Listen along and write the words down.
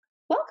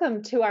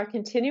Welcome to our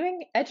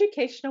continuing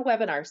educational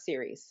webinar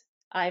series.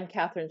 I'm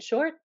Catherine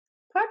Short,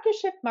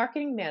 Partnership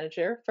Marketing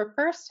Manager for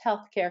First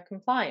Healthcare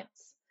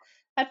Compliance.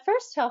 At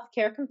First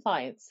Healthcare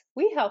Compliance,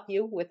 we help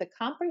you with a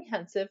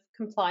comprehensive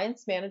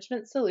compliance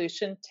management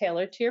solution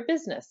tailored to your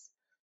business,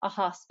 a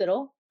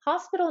hospital,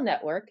 hospital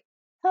network,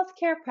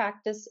 healthcare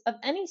practice of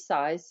any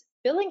size,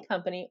 billing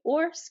company,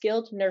 or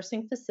skilled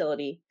nursing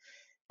facility,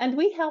 and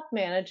we help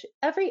manage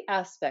every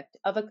aspect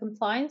of a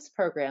compliance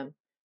program,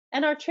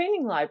 and our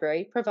training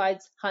library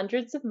provides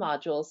hundreds of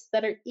modules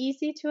that are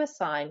easy to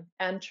assign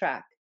and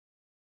track.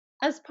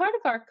 As part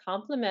of our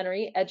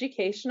complimentary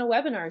educational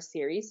webinar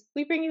series,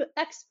 we bring you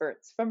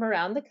experts from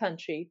around the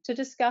country to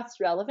discuss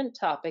relevant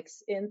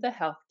topics in the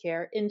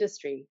healthcare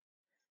industry.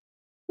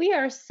 We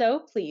are so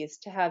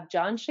pleased to have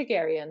John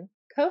Shigarian,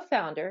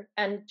 co-founder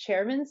and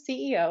chairman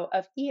CEO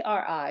of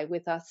ERI,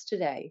 with us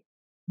today.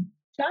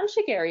 John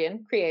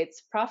Shigarian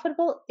creates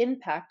profitable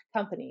impact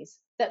companies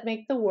that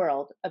make the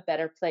world a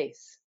better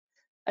place.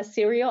 A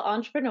serial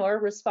entrepreneur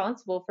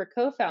responsible for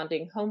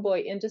co-founding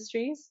Homeboy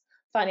Industries,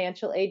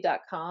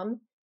 FinancialAid.com,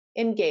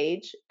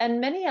 Engage, and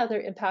many other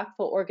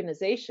impactful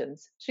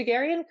organizations,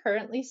 Shigarian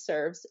currently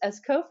serves as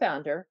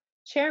co-founder,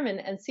 chairman,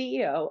 and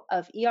CEO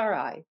of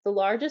ERI, the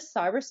largest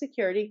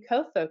cybersecurity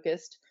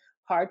co-focused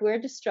hardware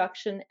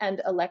destruction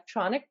and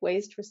electronic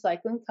waste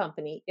recycling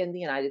company in the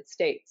United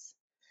States.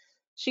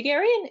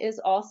 Shigarian is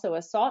also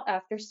a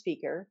sought-after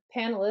speaker,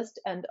 panelist,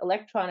 and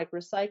electronic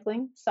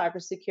recycling,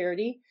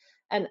 cybersecurity,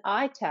 and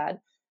ITAD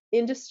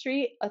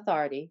industry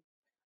authority.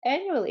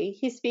 Annually,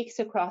 he speaks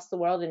across the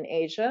world in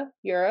Asia,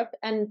 Europe,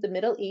 and the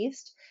Middle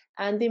East,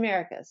 and the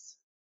Americas.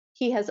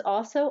 He has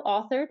also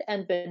authored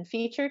and been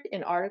featured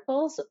in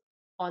articles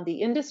on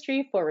the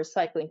industry for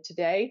Recycling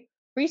Today,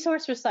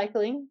 Resource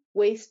Recycling,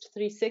 Waste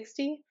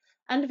 360,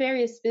 and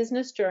various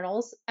business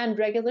journals, and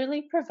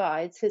regularly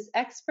provides his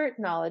expert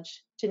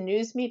knowledge to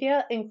news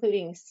media,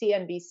 including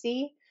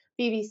CNBC,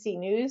 BBC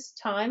News,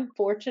 Time,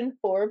 Fortune,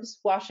 Forbes,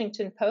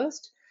 Washington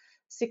Post,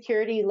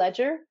 Security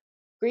Ledger,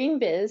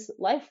 GreenBiz,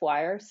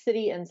 LifeWire,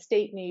 City and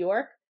State New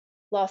York,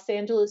 Los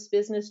Angeles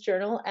Business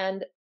Journal,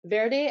 and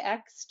Verde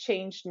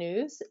Exchange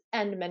News,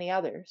 and many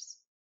others.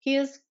 He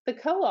is the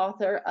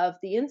co-author of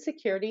The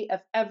Insecurity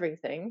of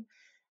Everything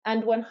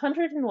and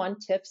 101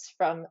 Tips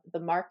from the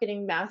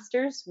Marketing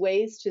Masters,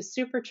 Ways to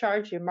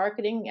Supercharge Your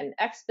Marketing and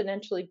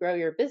Exponentially Grow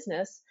Your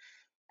Business,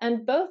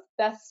 and both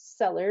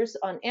bestsellers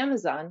on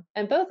Amazon,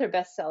 and both are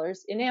bestsellers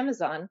in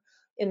Amazon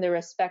in their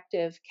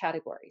respective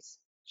categories.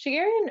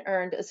 Shigarian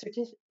earned a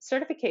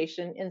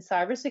certification in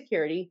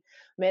cybersecurity,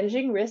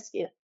 managing risk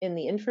in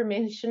the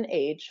information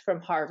age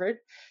from Harvard,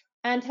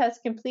 and has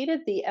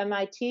completed the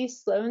MIT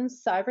Sloan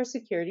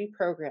Cybersecurity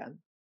Program.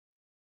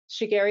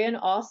 Shigarian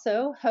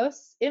also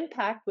hosts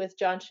Impact with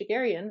John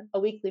Shigarian, a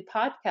weekly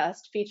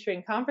podcast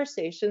featuring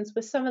conversations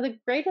with some of the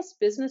greatest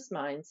business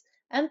minds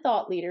and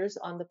thought leaders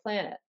on the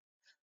planet.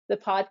 The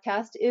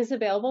podcast is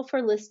available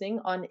for listening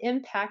on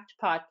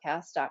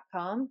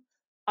impactpodcast.com,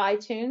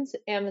 iTunes,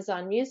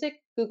 Amazon Music,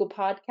 Google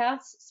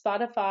Podcasts,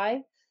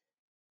 Spotify,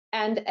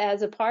 and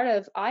as a part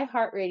of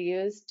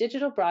iHeartRadio's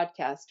digital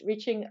broadcast,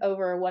 reaching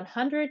over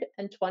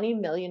 120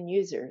 million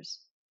users.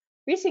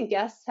 Recent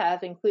guests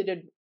have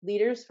included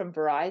leaders from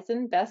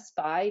Verizon, Best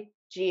Buy,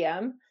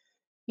 GM,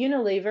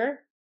 Unilever,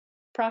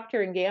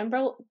 Procter &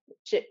 Gamble,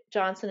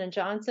 Johnson &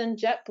 Johnson,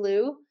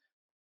 JetBlue,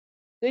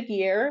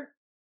 Goodyear,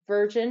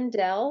 Virgin,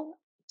 Dell,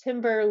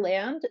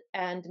 Timberland,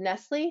 and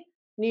Nestle,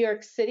 New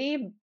York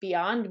City,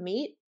 Beyond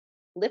Meat,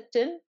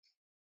 Lipton,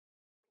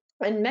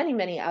 and many,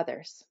 many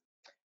others,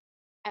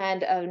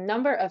 and a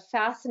number of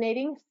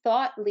fascinating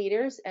thought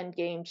leaders and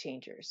game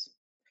changers.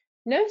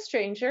 No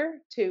stranger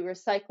to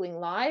recycling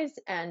lives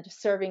and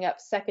serving up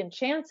second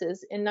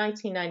chances, in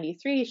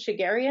 1993,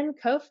 Shigarian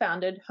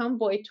co-founded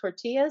Homeboy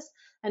Tortillas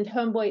and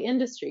Homeboy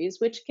Industries,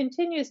 which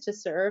continues to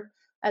serve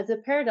as a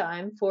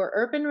paradigm for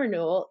urban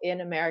renewal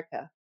in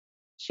America.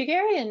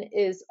 Shigarian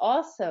is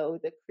also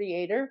the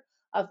creator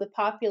of the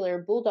popular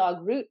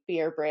Bulldog Root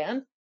beer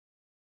brand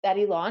that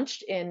he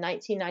launched in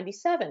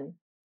 1997.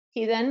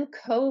 He then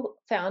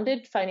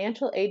co-founded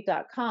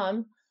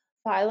FinancialAid.com,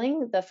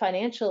 filling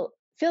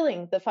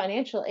the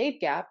financial aid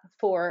gap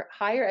for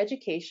higher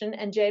education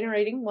and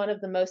generating one of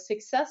the most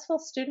successful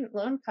student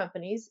loan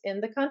companies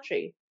in the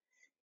country.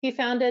 He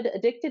founded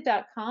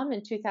Addicted.com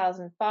in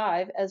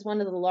 2005 as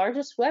one of the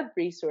largest web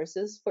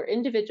resources for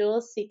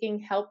individuals seeking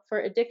help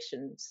for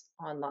addictions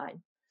online.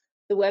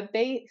 The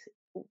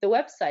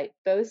website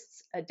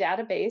boasts a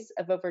database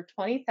of over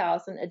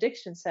 20,000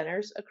 addiction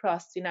centers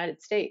across the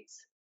United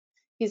States.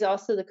 He's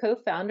also the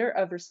co-founder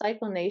of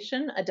Recycle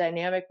Nation, a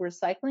dynamic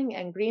recycling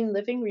and green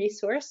living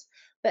resource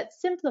that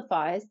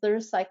simplifies the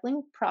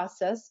recycling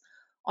process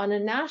on a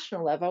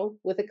national level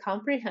with a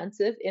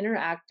comprehensive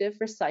interactive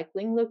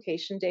recycling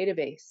location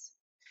database.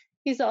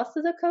 He's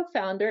also the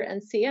co-founder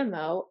and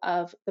CMO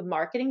of the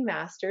Marketing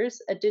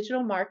Masters, a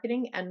digital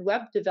marketing and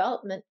web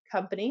development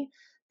company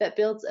that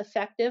builds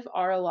effective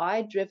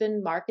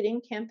ROI-driven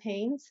marketing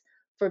campaigns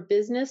for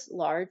businesses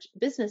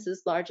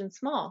large and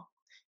small.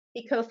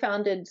 He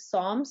co-founded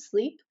Psalm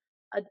Sleep,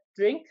 a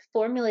drink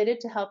formulated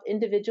to help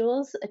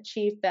individuals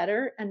achieve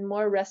better and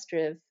more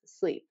restorative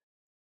sleep.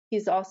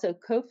 He's also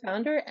co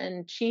founder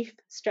and chief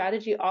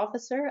strategy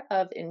officer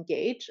of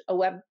Engage, a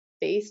web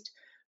based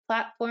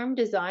platform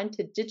designed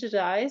to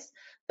digitize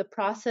the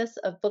process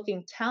of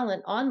booking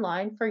talent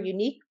online for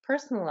unique,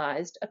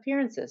 personalized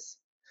appearances.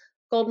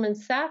 Goldman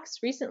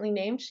Sachs recently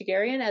named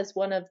Shigerian as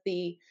one of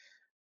the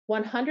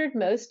 100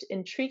 most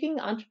intriguing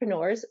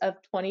entrepreneurs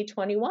of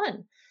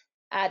 2021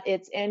 at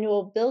its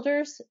annual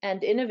Builders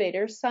and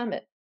Innovators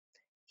Summit.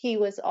 He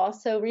was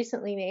also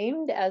recently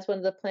named as one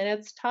of the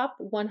planet's top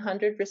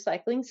 100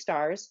 recycling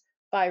stars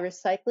by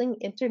Recycling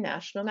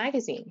International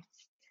magazine.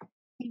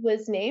 He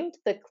was named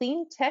the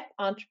Clean Tech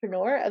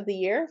Entrepreneur of the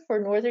Year for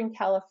Northern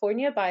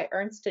California by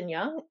Ernst &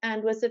 Young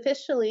and was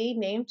officially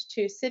named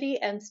to City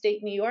and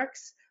State New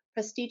York's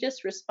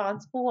prestigious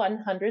Responsible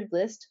 100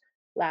 list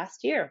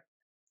last year.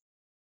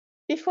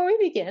 Before we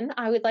begin,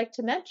 I would like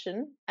to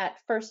mention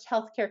at First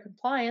Healthcare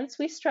Compliance,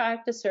 we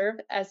strive to serve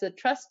as a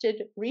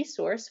trusted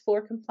resource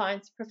for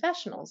compliance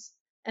professionals.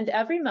 And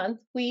every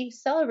month, we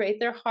celebrate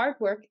their hard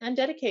work and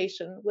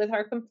dedication with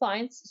our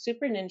Compliance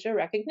Super Ninja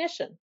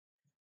recognition.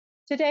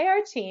 Today,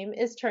 our team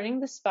is turning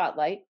the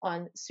spotlight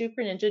on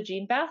Super Ninja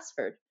Jean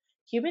Bassford,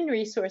 Human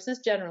Resources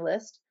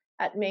Generalist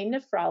at Maine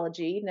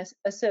Nephrology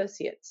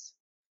Associates.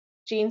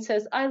 Jean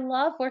says, I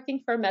love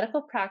working for a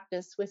medical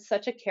practice with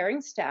such a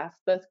caring staff,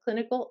 both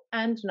clinical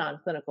and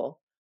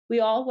non-clinical. We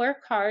all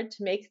work hard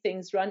to make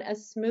things run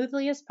as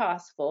smoothly as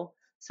possible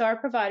so our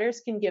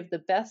providers can give the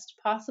best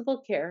possible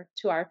care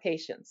to our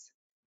patients.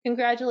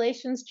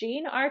 Congratulations,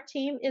 Jean. Our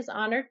team is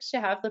honored to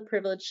have the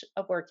privilege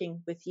of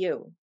working with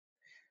you.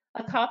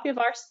 A copy of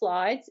our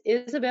slides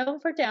is available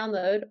for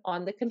download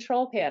on the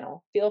control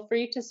panel. Feel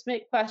free to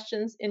submit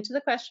questions into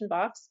the question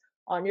box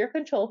on your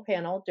control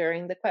panel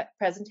during the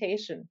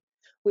presentation.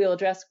 We will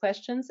address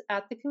questions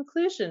at the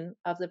conclusion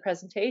of the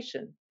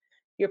presentation.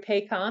 Your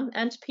PACOM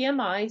and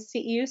PMI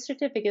CEU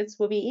certificates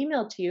will be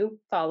emailed to you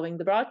following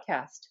the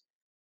broadcast.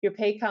 Your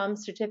PACOM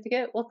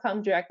certificate will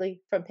come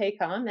directly from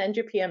PACOM and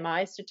your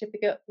PMI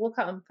certificate will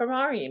come from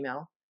our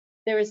email.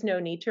 There is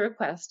no need to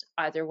request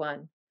either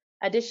one.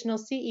 Additional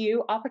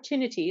CEU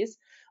opportunities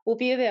will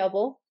be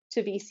available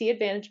to VC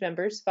Advantage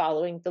members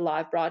following the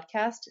live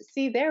broadcast.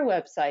 See their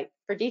website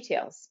for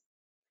details.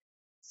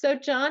 So,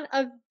 John,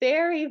 a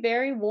very,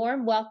 very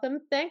warm welcome.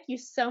 Thank you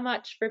so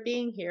much for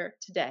being here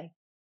today.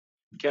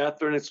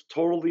 Catherine, it's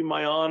totally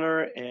my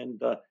honor,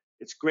 and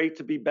it's great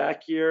to be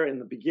back here in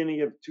the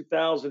beginning of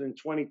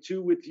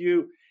 2022 with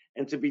you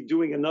and to be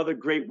doing another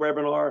great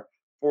webinar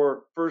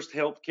for First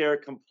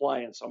Healthcare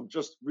Compliance. I'm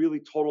just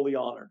really totally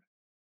honored.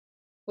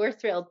 We're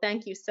thrilled.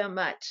 Thank you so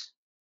much.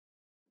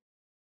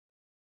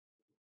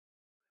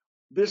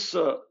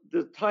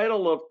 The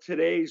title of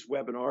today's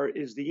webinar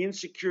is The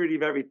Insecurity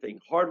of Everything,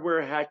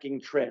 Hardware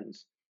Hacking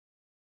Trends.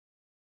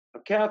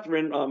 Now,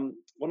 Catherine,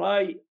 when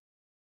I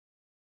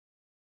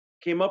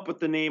came up with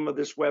the name of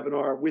this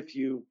webinar with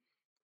you,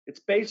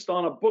 it's based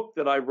on a book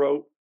that I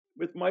wrote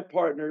with my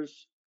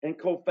partners and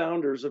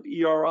co-founders of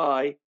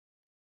ERI.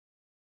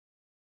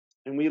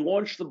 And we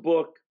launched the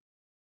book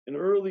in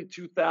early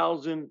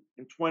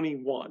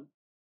 2021.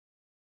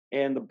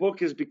 And the book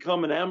has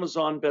become an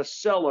Amazon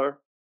bestseller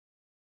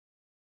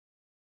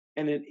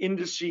and an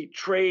industry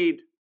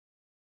trade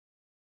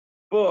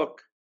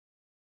book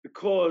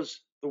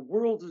because the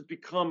world has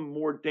become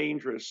more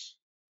dangerous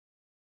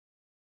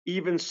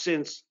even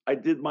since I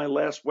did my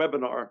last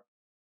webinar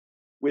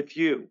with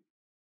you.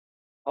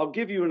 I'll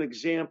give you an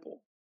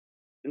example.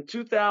 In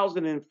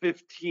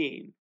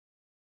 2015,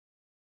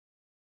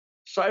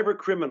 cyber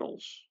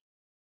criminals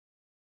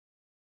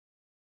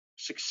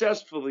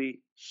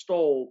successfully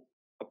stole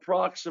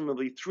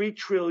approximately $3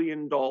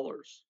 trillion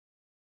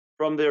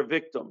from their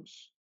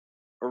victims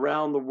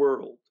around the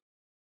world.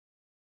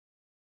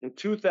 In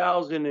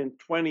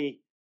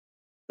 2020,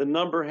 the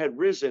number had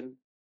risen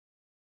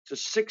to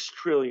 $6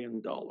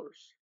 trillion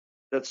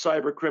that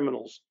cyber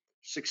criminals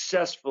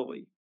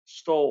successfully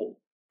stole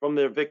from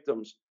their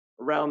victims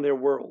around the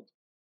world.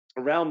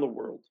 So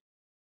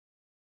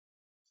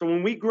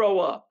when we grow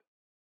up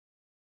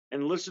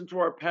and listen to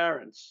our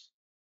parents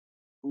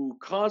who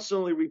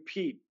constantly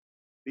repeat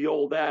the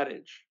old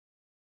adage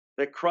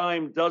that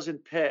crime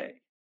doesn't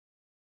pay,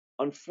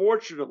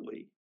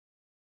 unfortunately,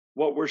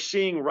 what we're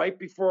seeing right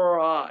before our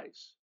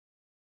eyes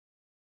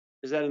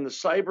is that in the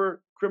cyber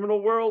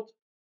criminal world,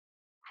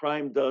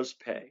 crime does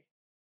pay.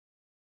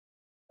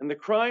 And the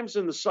crimes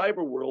in the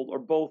cyber world are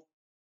both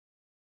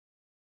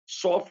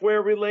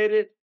software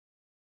related,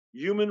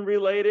 human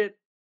related,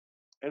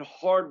 and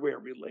hardware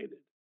related,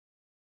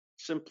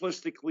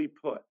 simplistically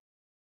put.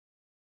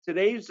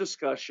 Today's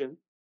discussion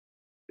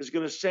is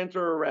going to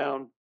center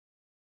around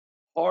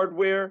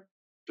hardware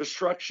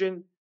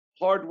destruction,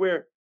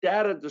 hardware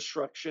data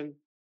destruction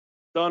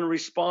done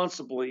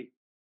responsibly,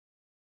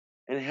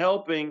 and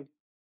helping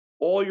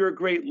all your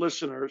great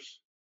listeners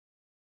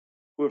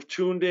who have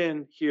tuned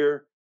in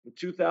here in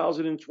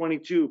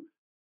 2022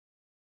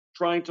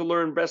 trying to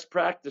learn best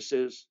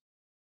practices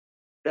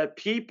that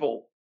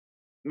people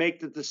make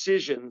the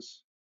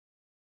decisions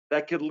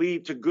that could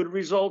lead to good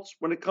results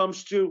when it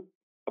comes to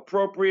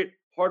appropriate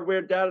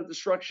hardware data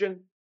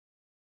destruction.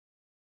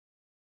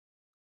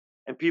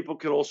 And people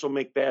can also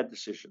make bad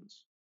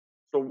decisions.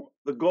 So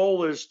the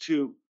goal is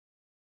to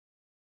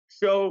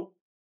show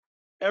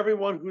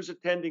everyone who's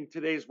attending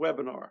today's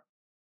webinar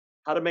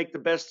how to make the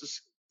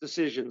best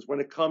decisions when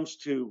it comes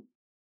to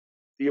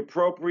the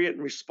appropriate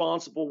and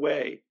responsible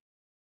way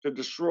to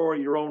destroy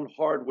your own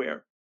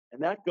hardware.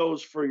 And that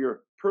goes for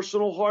your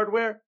personal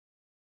hardware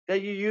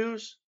that you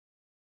use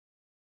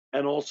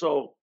and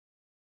also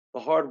the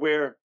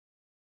hardware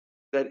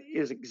that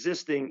is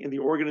existing in the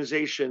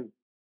organization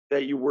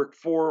that you work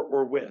for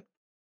or with.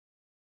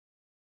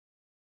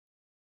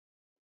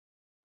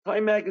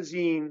 Time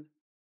Magazine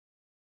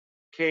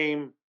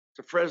came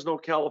to Fresno,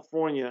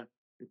 California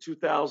in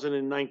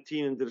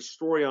 2019 and did a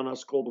story on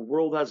us called The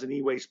World Has an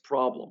E-Waste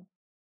Problem.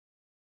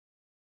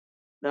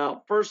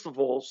 Now, first of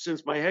all,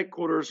 since my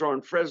headquarters are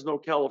in Fresno,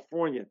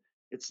 California,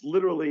 it's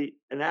literally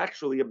and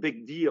actually a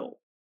big deal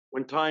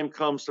when time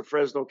comes to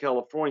Fresno,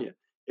 California.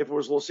 If it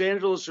was Los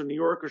Angeles or New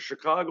York or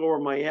Chicago or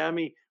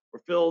Miami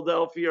or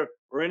Philadelphia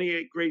or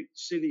any great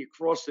city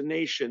across the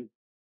nation,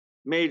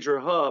 major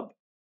hub,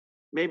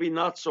 maybe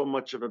not so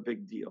much of a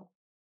big deal.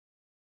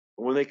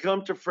 But when they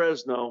come to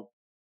Fresno,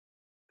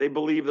 they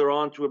believe they're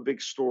onto a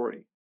big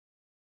story.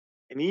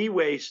 And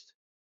e-waste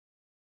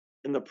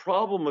and the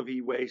problem of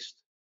e-waste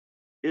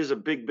is a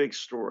big, big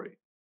story.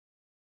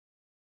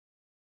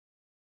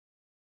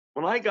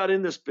 When I got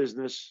in this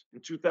business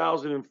in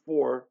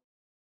 2004,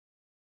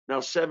 now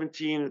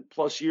 17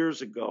 plus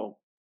years ago,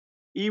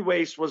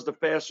 e-waste was the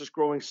fastest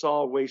growing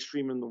solid waste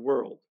stream in the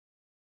world.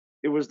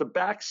 It was the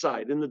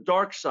backside and the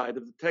dark side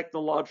of the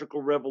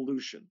technological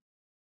revolution.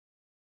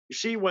 You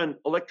see, when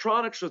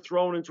electronics are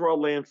thrown into our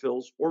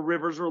landfills or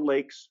rivers or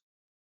lakes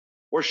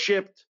or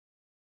shipped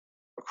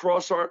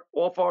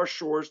off our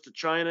shores to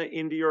China,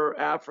 India, or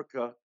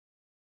Africa,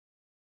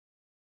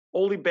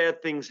 only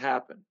bad things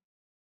happen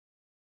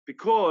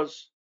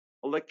because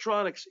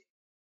electronics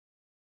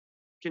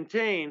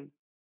contain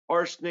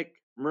arsenic,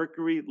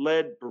 mercury,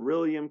 lead,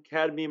 beryllium,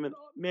 cadmium, and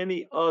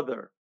many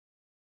other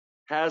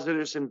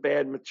hazardous and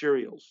bad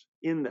materials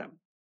in them.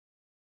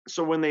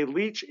 So when they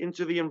leach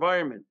into the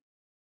environment,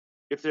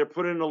 if they're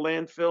put in a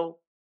landfill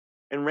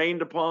and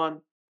rained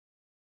upon,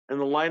 and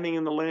the lining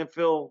in the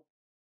landfill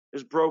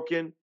is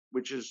broken,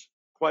 which is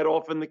quite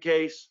often the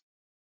case,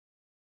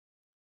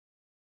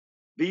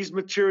 these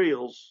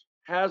materials,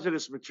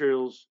 hazardous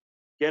materials,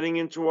 getting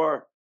into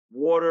our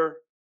water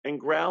and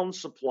ground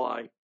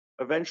supply,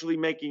 eventually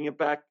making it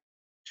back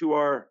to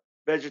our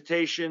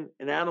vegetation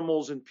and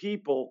animals and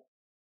people,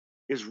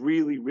 is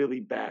really, really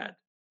bad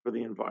for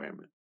the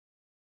environment.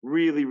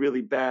 Really,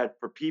 really bad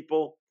for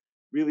people,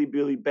 really,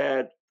 really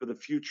bad for the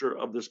future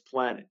of this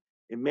planet.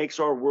 It makes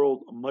our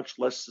world a much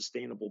less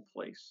sustainable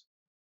place.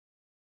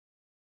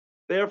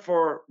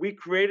 Therefore, we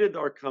created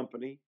our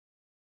company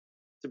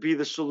to be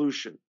the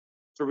solution,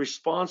 to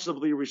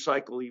responsibly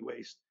recycle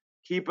e-waste.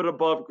 Keep it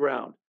above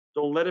ground.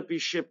 Don't let it be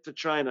shipped to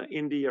China,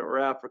 India, or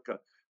Africa.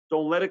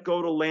 Don't let it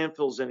go to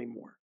landfills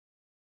anymore.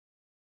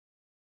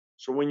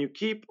 So when you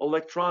keep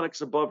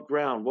electronics above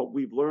ground, what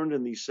we've learned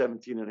in these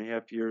 17 and a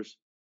half years,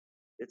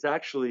 it's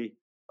actually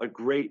a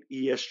great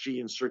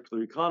ESG and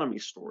circular economy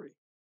story.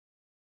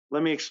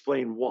 Let me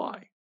explain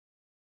why.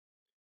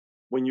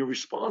 When you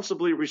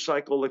responsibly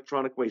recycle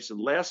electronic waste, and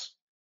last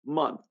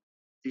month,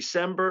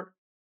 December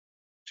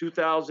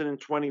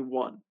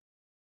 2021,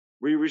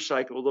 we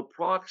recycled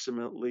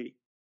approximately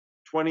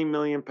 20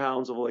 million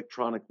pounds of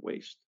electronic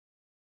waste.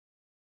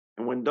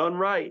 And when done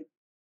right,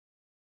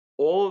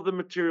 all of the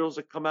materials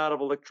that come out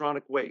of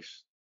electronic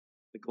waste,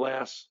 the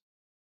glass,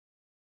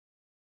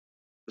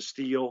 the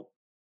steel,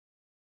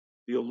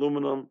 the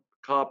aluminum,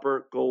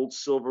 copper, gold,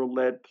 silver,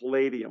 lead,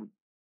 palladium,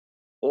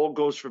 all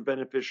goes for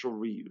beneficial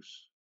reuse.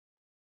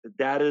 The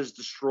data is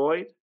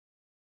destroyed.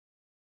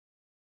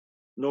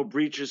 No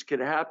breaches can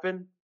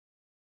happen.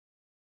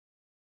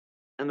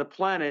 And the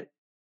planet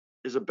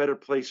is a better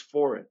place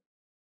for it.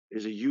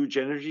 There's a huge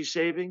energy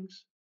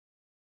savings.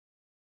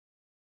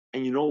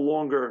 And you no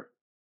longer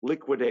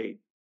liquidate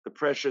the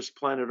precious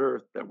planet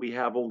Earth that we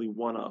have only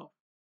one of.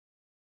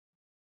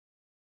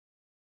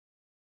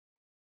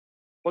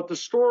 But the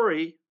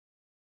story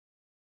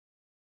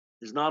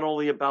is not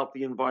only about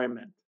the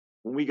environment.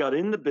 When we got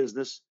in the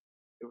business,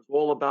 it was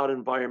all about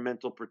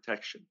environmental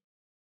protection.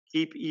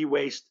 Keep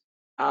e-waste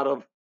out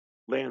of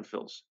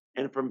landfills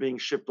and from being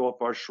shipped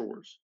off our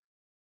shores.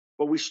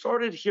 But we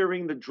started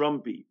hearing the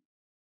drumbeat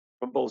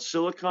from both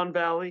Silicon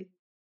Valley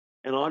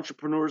and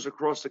entrepreneurs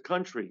across the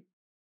country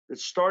that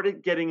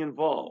started getting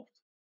involved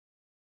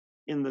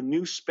in the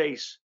new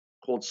space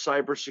called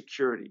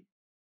cybersecurity.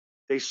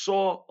 They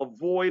saw a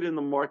void in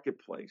the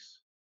marketplace.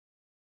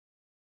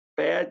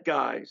 Bad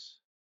guys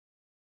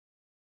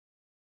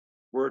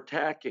were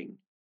attacking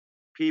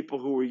people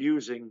who were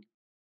using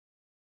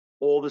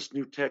all this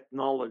new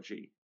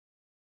technology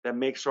that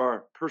makes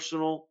our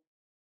personal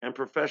and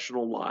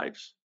professional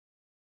lives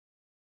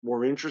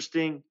more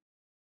interesting,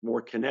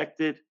 more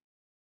connected,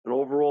 and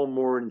overall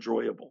more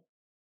enjoyable.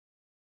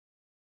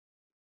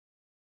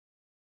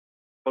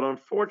 But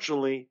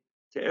unfortunately,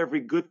 to every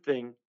good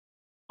thing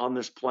on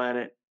this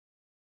planet,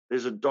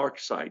 there's a dark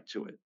side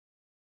to it.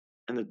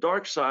 And the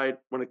dark side,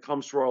 when it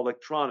comes to our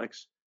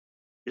electronics,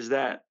 is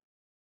that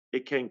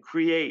it can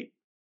create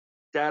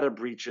data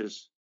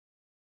breaches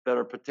that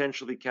are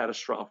potentially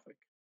catastrophic.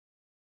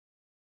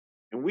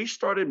 And we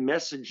started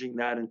messaging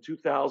that in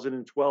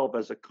 2012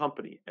 as a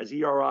company, as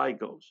ERI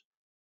goes.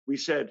 We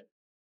said,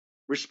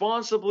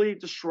 responsibly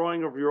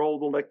destroying of your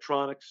old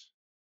electronics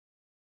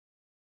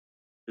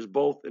is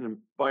both an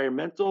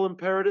environmental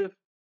imperative,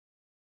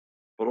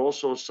 but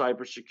also a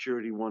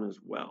cybersecurity one as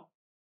well.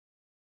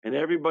 And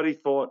everybody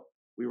thought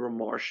we were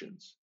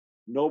Martians.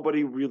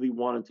 Nobody really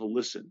wanted to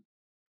listen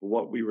to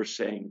what we were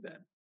saying then.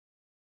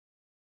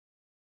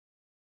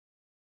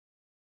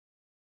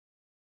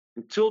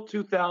 Until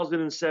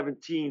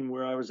 2017,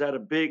 where I was at a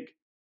big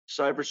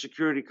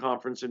cybersecurity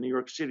conference in New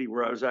York City,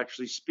 where I was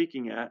actually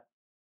speaking at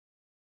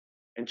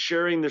and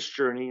sharing this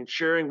journey and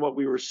sharing what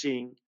we were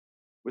seeing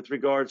with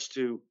regards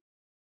to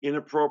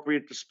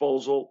inappropriate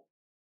disposal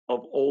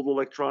of old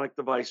electronic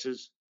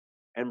devices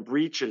and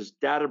breaches,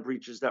 data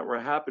breaches that were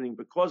happening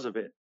because of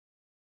it.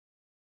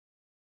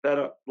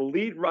 That the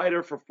lead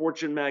writer for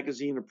Fortune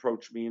magazine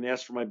approached me and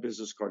asked for my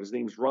business card. His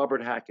name's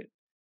Robert Hackett.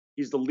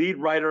 He's the lead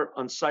writer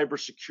on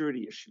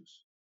cybersecurity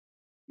issues.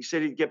 He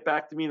said he'd get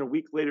back to me, and a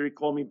week later he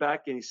called me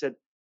back and he said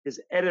his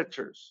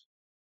editors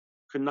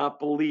could not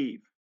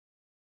believe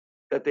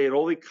that they had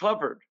only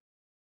covered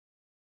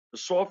the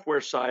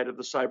software side of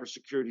the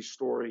cybersecurity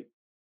story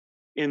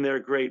in their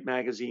great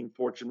magazine,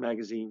 Fortune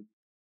magazine,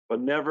 but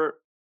never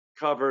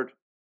covered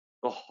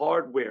the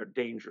hardware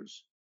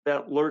dangers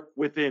that lurk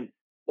within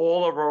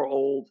all of our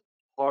old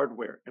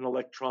hardware and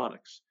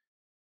electronics.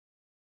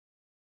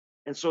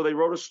 And so they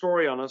wrote a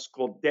story on us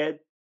called Dead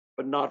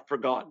But Not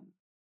Forgotten.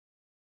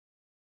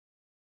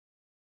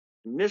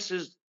 And this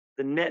is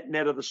the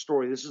net of the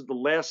story. This is the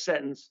last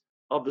sentence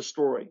of the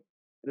story.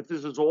 And if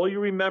this is all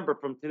you remember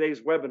from today's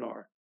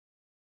webinar,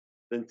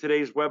 then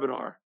today's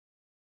webinar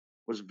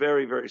was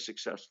very, very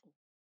successful.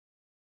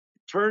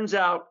 It turns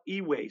out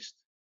e-waste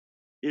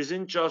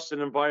isn't just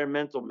an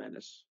environmental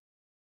menace,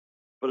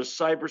 but a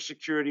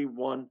cybersecurity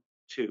one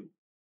too.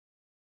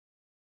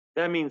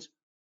 That means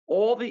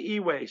all the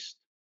e-waste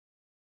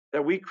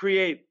that we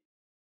create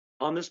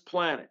on this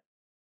planet,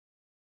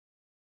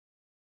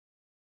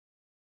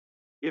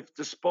 if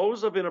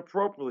disposed of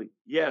inappropriately,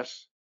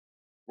 yes,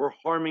 we're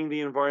harming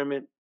the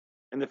environment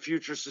and the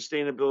future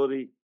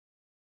sustainability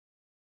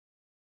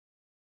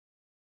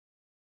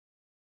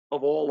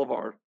of all of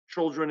our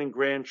children and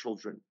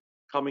grandchildren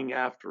coming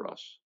after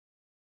us.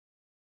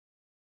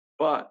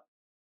 But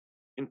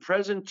in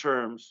present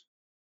terms,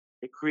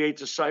 it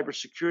creates a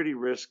cybersecurity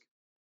risk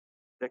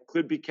that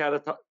could be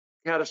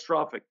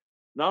catastrophic,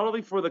 not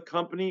only for the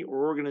company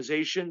or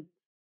organization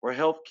or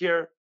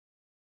healthcare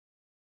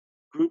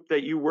group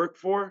that you work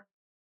for,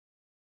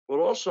 but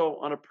also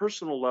on a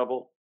personal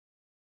level,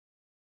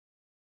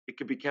 it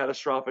could be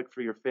catastrophic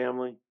for your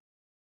family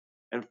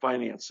and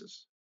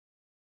finances.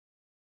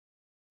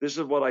 This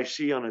is what I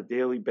see on a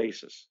daily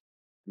basis,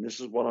 and this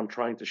is what I'm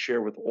trying to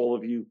share with all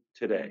of you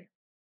today.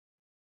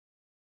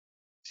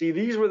 See,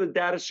 these were the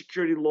data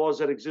security laws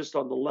that exist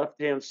on the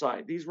left-hand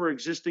side. These were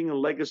existing and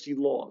legacy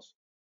laws.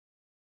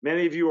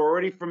 Many of you are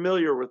already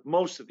familiar with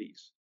most of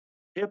these.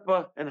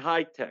 HIPAA and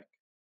HITECH,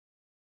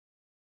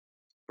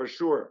 for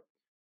sure.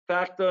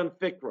 FACTA and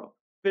FCRA,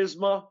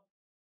 FISMA,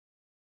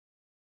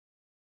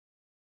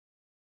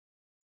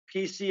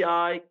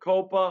 PCI,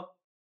 COPA,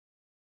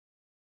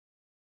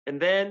 and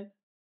then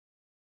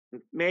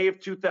in May of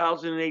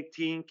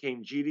 2018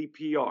 came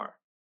GDPR.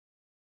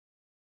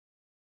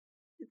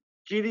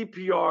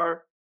 GDPR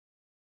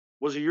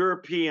was a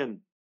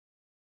European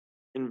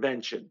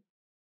invention.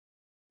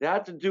 It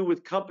had to do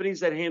with companies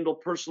that handle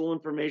personal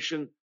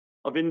information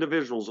of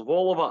individuals, of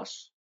all of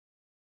us.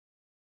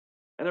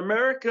 And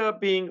America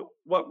being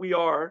what we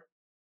are,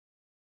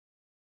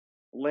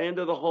 land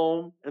of the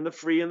home and the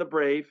free and the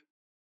brave,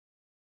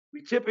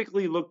 we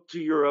typically look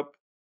to Europe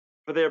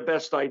for their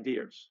best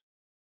ideas.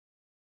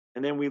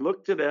 And then we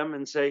look to them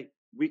and say,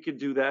 we could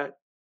do that,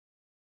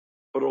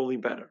 but only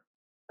better.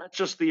 That's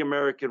just the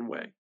American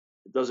way.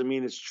 It doesn't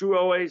mean it's true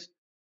always,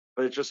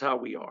 but it's just how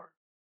we are.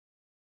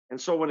 And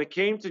so when it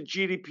came to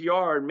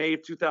GDPR in May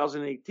of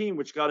 2018,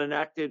 which got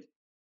enacted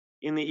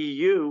in the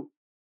EU,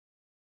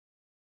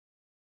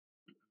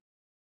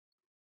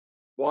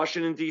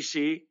 Washington,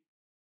 D.C.,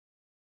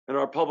 and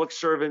our public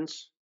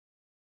servants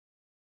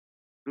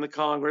in the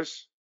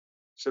Congress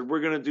said, we're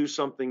going to do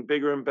something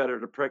bigger and better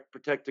to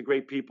protect the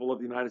great people of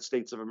the United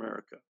States of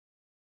America.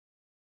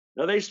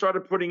 Now, they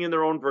started putting in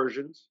their own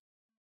versions,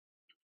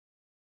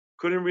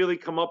 couldn't really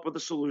come up with a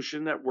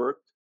solution that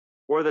worked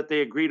or that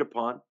they agreed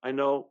upon. I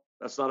know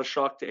that's not a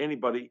shock to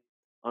anybody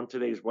on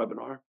today's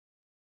webinar.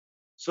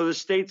 So the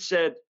state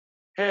said,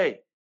 hey,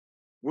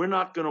 we're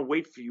not going to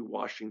wait for you,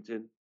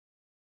 Washington.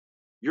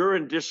 You're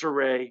in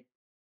disarray,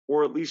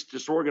 or at least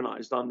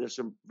disorganized on this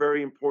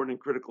very important and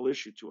critical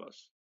issue to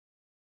us.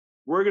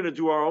 We're going to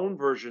do our own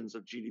versions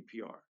of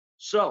GDPR.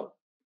 So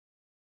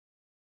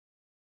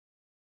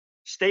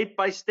state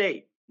by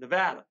state,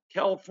 Nevada,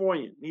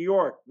 California, New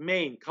York,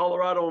 Maine,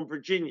 Colorado, and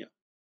Virginia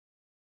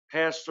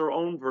passed their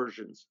own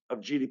versions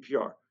of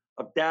GDPR,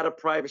 of data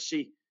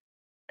privacy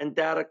and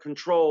data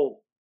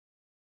control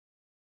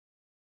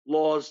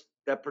laws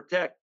that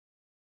protect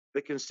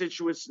the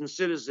constituents and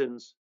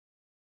citizens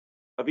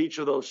of each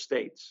of those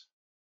states.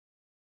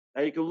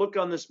 Now you can look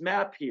on this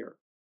map here.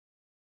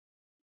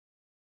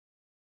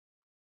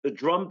 The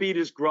drumbeat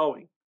is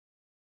growing.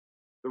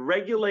 The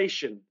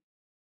regulation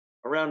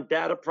around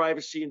data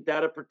privacy and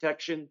data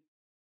protection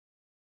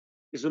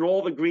is in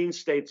all the green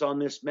states on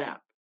this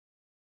map.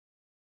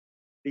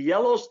 The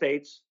yellow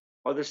states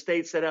are the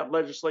states that have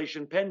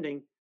legislation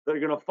pending that are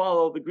going to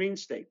follow the green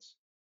states.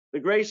 The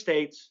gray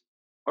states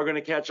are going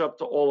to catch up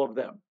to all of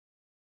them.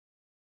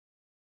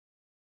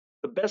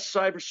 The best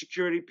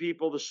cybersecurity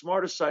people, the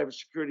smartest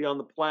cybersecurity on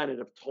the planet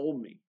have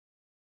told me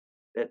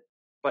that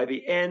by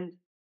the end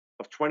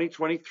of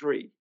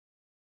 2023,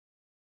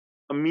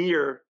 a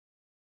mere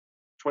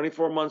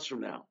 24 months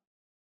from now,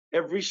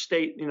 every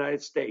state in the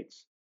United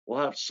States will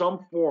have some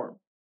form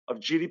of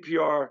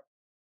GDPR,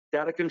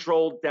 data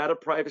control, data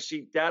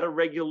privacy, data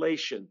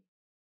regulation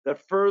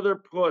that further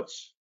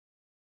puts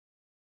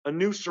a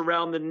noose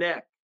around the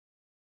neck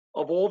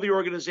of all the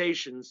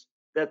organizations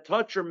that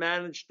touch or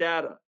manage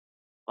data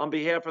on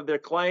behalf of their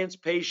clients,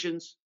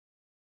 patients,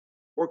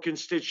 or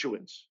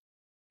constituents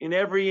in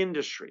every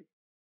industry.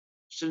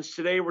 Since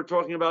today we're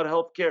talking about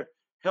healthcare,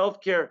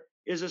 healthcare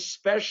is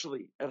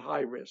especially at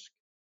high risk.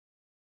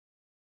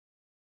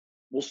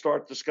 We'll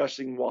start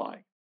discussing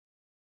why.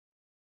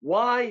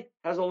 Why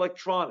has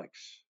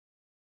electronics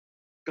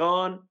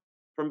gone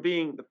from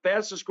being the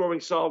fastest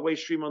growing solid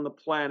waste stream on the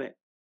planet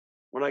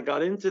when I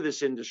got into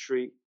this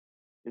industry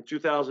in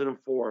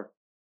 2004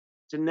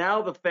 to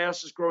now the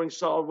fastest growing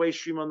solid waste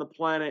stream on the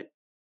planet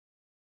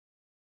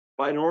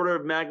by an order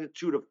of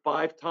magnitude of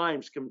 5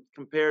 times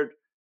compared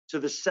to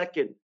the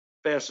second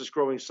fastest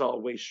growing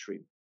solid waste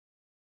stream?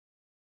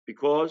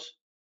 Because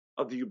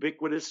of the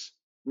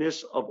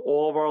ubiquitousness of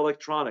all of our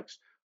electronics.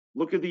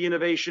 Look at the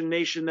innovation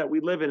nation that we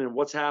live in and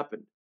what's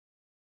happened.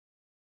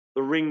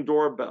 The Ring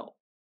doorbell,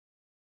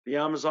 the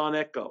Amazon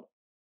Echo,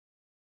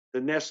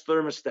 the Nest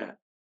thermostat.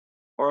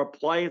 Our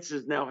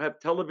appliances now have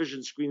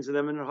television screens in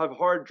them and have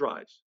hard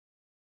drives,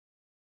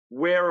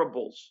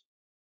 wearables,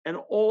 and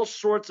all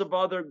sorts of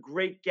other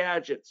great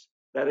gadgets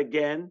that,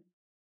 again,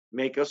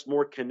 make us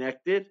more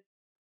connected,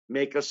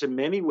 make us in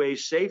many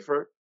ways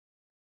safer,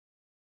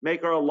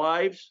 make our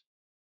lives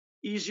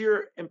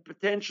easier and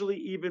potentially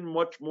even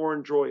much more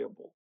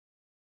enjoyable.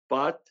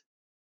 But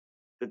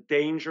the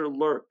danger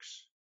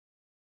lurks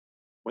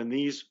when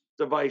these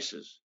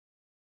devices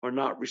are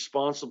not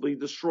responsibly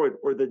destroyed,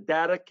 or the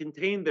data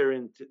contained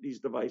therein these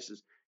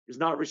devices is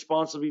not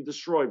responsibly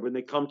destroyed when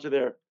they come to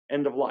their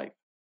end of life.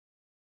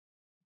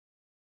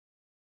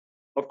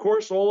 Of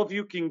course, all of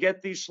you can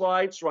get these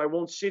slides, so I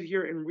won't sit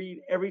here and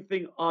read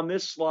everything on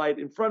this slide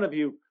in front of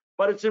you,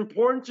 but it's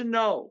important to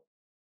know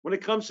when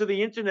it comes to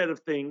the Internet of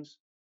Things,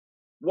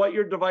 what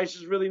your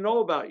devices really know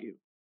about you.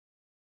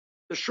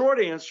 The short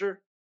answer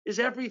is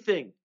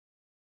everything.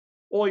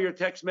 All your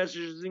text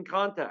messages and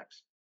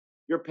contacts,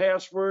 your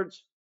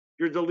passwords,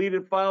 your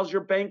deleted files,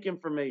 your bank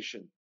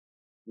information,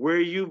 where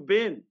you've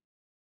been,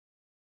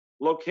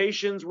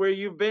 locations where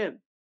you've been,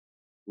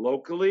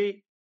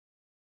 locally,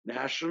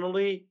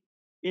 nationally,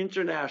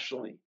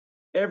 internationally,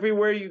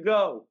 everywhere you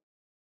go,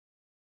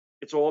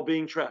 it's all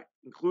being tracked,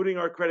 including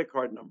our credit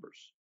card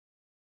numbers.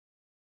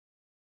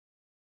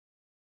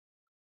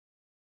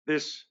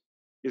 This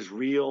is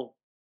real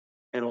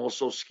and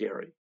also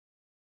scary,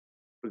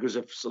 because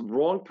if some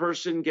wrong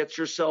person gets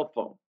your cell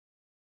phone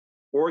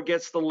or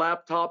gets the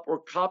laptop or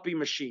copy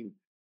machine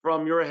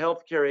from your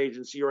healthcare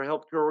agency or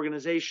healthcare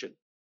organization,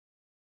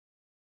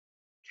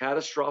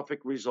 catastrophic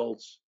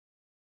results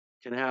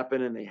can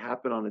happen, and they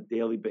happen on a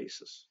daily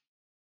basis.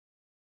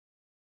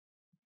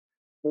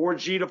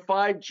 4G to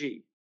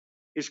 5G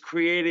is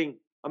creating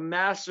a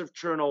massive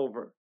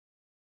turnover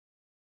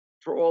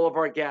for all of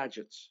our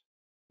gadgets.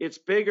 It's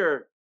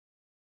bigger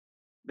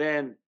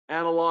than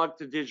analog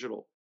to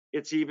digital.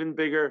 It's even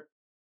bigger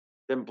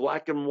than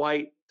black and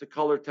white to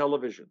color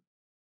television.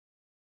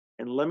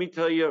 And let me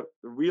tell you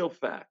the real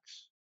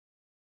facts.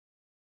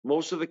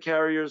 Most of the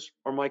carriers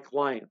are my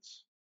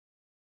clients.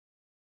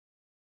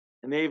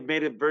 And they've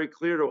made it very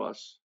clear to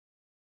us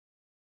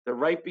that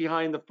right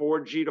behind the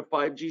 4G to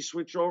 5G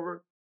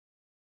switchover,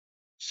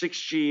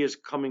 6G is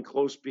coming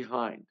close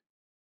behind.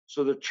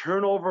 So the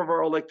turnover of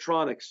our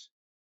electronics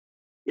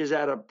is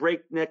at a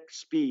breakneck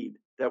speed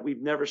that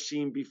we've never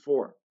seen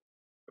before.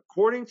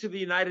 According to the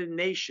United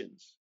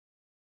Nations,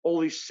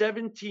 only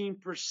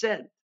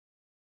 17%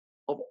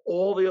 of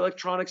all the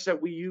electronics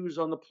that we use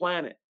on the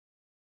planet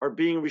are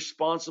being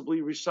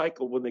responsibly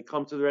recycled when they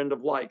come to their end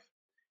of life.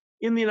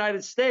 In the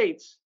United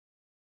States,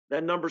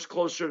 that number is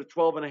closer to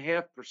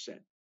 12.5%.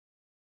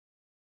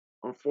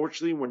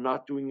 Unfortunately, we're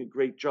not doing a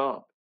great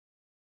job.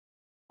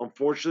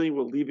 Unfortunately,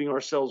 we're leaving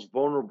ourselves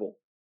vulnerable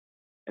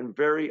and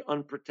very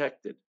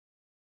unprotected.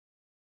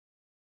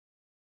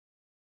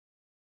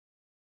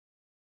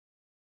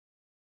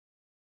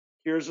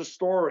 Here's a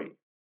story,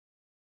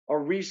 a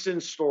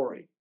recent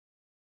story,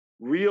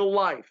 real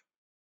life.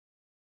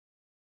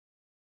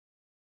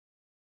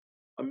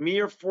 A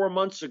mere 4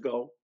 months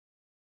ago,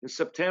 in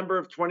September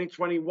of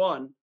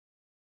 2021,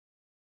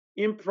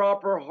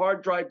 improper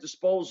hard drive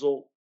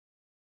disposal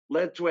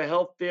led to a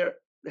health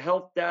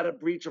data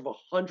breach of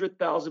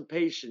 100,000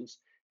 patients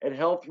at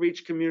Health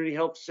Reach Community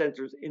Health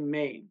Centers in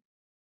Maine.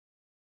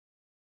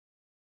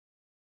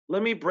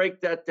 Let me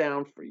break that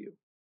down for you.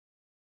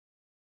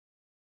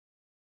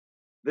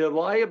 The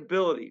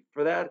liability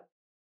for that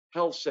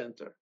health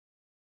center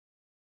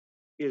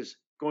is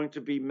going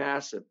to be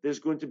massive. There's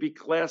going to be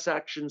class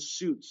action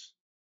suits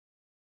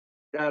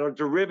that are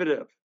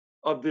derivative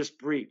of this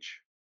breach.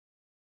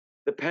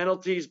 The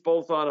penalties,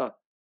 both on a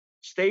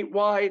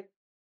statewide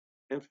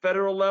and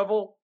federal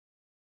level,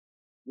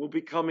 will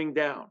be coming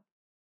down.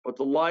 But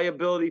the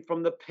liability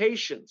from the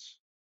patients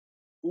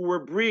who were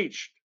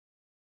breached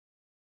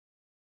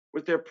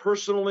with their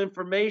personal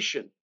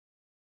information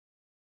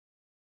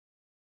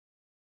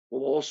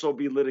will also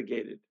be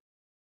litigated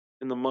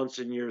in the months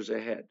and years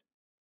ahead.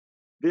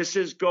 This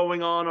is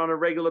going on a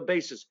regular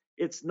basis.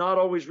 It's not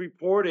always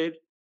reported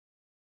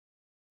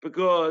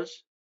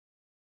because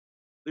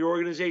the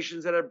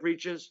organizations that have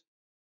breaches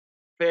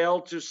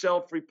fail to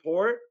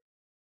self-report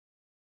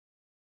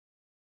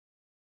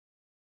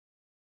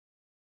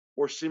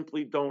or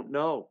simply don't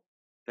know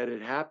that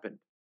it happened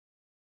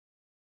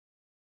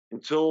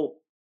until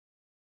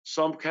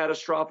some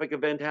catastrophic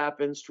event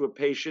happens to a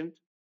patient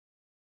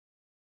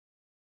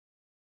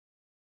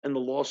and the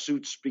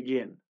lawsuits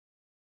begin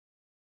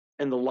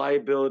and the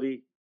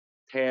liability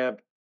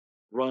tab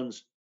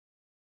runs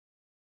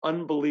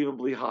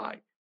unbelievably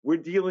high. We're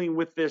dealing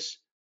with this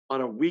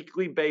on a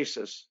weekly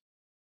basis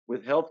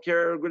with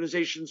healthcare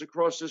organizations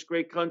across this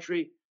great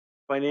country,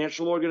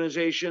 financial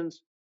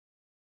organizations,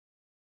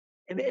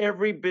 and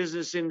every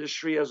business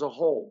industry as a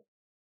whole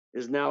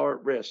is now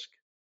at risk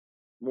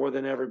more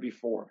than ever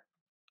before.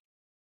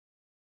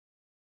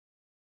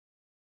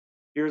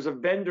 Here's a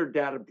vendor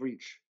data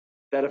breach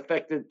that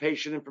affected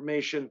patient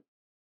information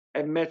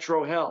at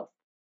Metro Health,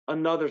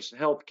 another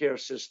healthcare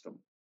system.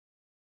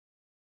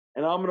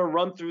 And I'm going to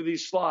run through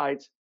these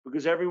slides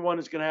because everyone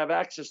is going to have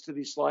access to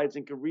these slides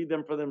and can read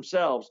them for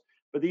themselves.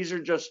 But these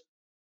are just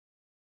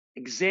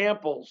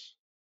examples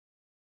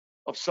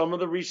of some of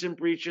the recent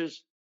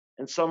breaches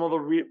and some of the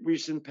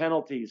recent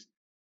penalties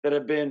that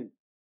have been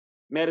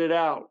meted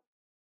out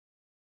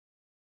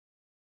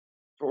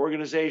for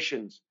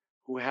organizations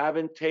who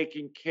haven't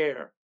taken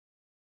care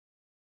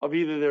of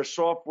either their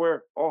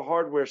software or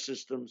hardware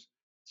systems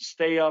to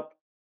stay up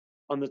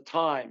on the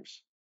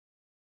times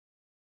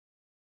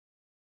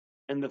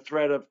and the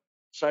threat of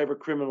cyber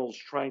criminals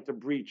trying to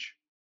breach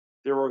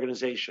their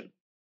organization.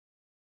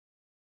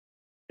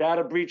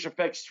 Data breach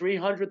affects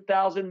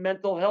 300,000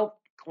 mental health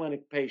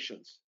clinic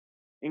patients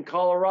in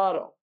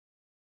Colorado.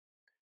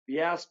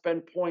 The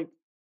Aspen Point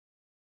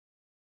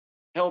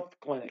Health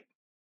Clinic.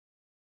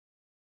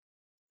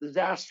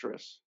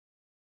 Disastrous.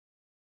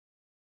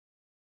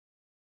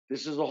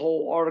 This is a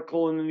whole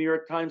article in the New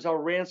York Times how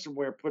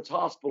ransomware puts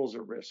hospitals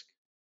at risk.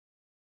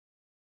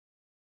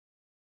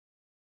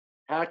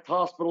 Hacked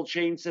hospital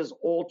chain says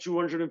all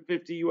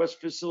 250 US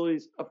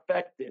facilities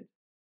affected.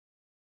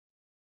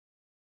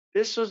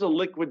 This was a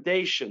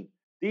liquidation.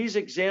 These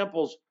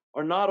examples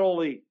are not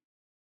only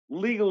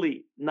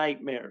legally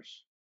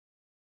nightmares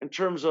in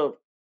terms of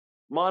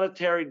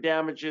monetary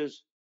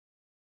damages,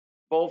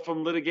 both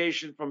from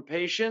litigation from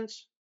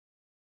patients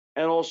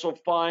and also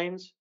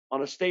fines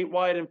on a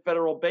statewide and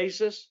federal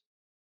basis,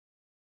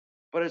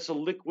 but it's a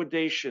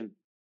liquidation,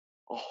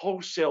 a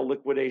wholesale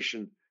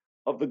liquidation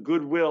of the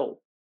goodwill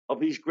of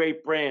these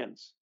great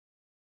brands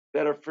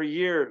that are for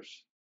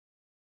years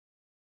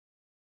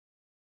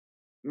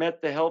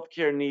met the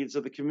healthcare needs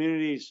of the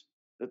communities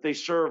that they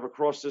serve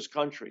across this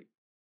country.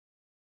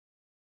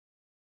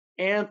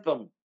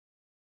 Anthem,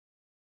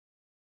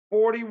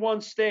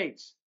 41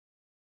 states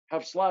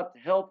have slapped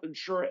health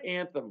insurer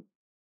Anthem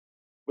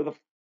with a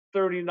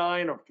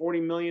 $39 or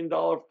 $40 million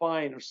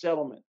fine or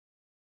settlement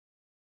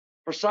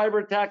for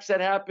cyber attacks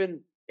that happened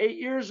 8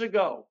 years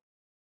ago,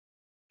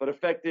 but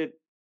affected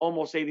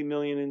almost 80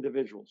 million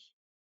individuals.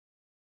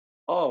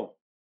 Oh,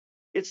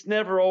 it's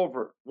never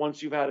over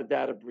once you've had a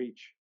data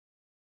breach.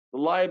 The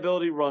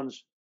liability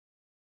runs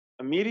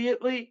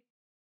immediately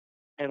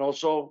and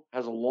also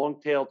has a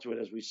long tail to it,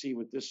 as we see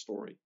with this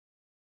story.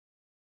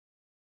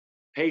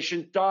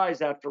 Patient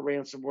dies after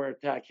ransomware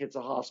attack hits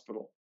a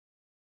hospital.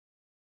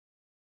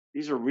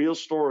 These are real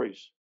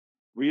stories,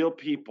 real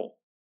people,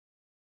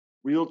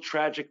 real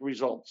tragic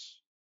results.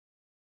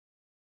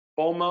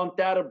 Beaumont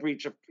data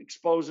breach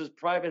exposes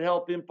private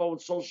health info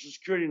and social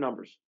security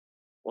numbers.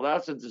 Well,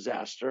 that's a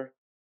disaster.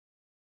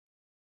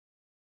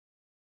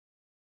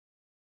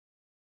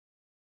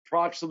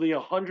 Approximately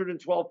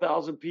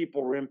 112,000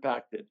 people were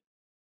impacted.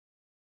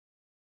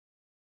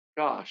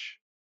 Gosh,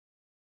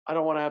 I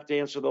don't want to have to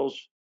answer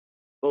those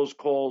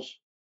calls.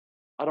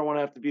 I don't want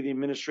to have to be the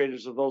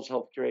administrators of those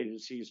healthcare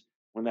agencies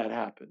when that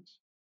happens.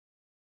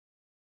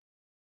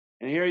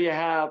 And here you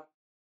have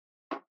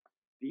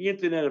the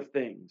Internet of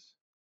Things.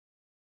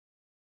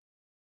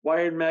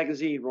 Wired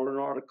Magazine wrote an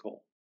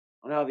article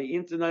on how the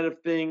Internet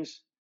of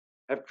Things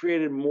have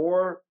created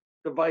more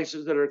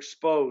devices that are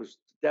exposed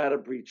to data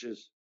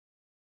breaches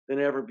than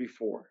ever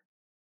before.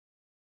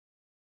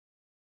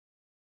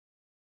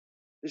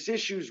 This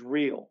issue is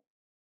real.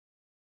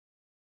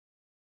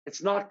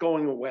 It's not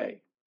going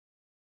away.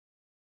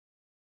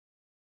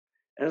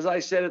 And as I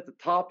said at the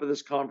top of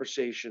this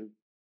conversation,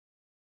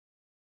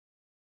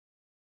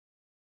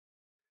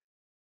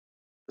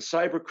 the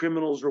cyber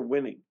criminals are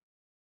winning.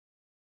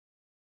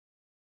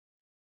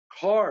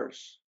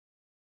 Cars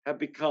have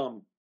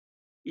become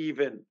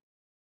even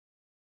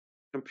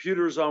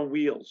computers on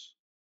wheels.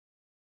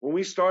 When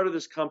we started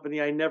this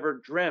company, I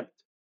never dreamt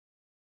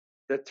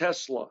that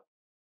Tesla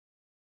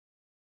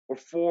or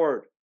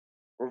Ford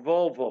or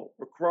Volvo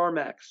or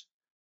CarMax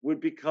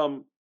would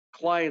become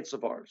clients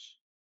of ours.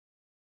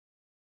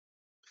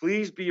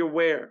 Please be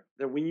aware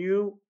that when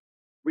you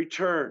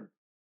return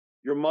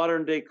your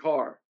modern day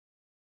car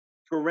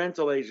to a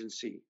rental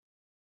agency,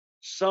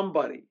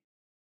 somebody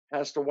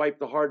has to wipe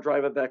the hard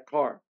drive of that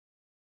car.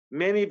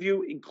 Many of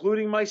you,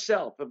 including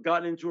myself, have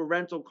gotten into a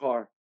rental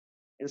car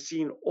and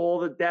seen all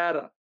the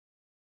data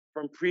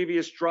from a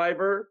previous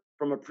driver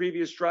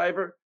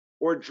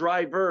or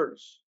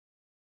drivers.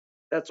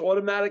 That's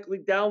automatically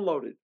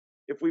downloaded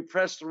if we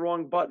press the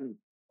wrong button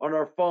on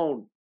our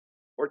phone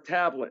or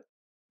tablet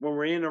when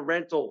we're in a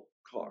rental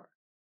car.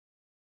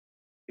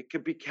 It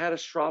could be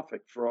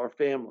catastrophic for our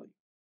family,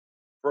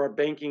 for our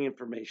banking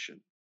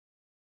information,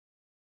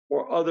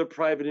 or other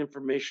private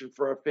information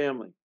for our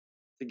family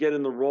to get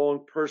in the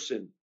wrong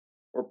person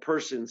or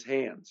person's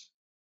hands.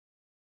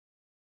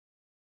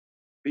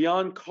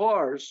 Beyond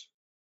cars,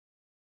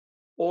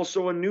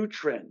 also a new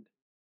trend,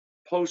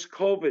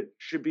 post-COVID,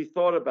 should be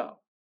thought about.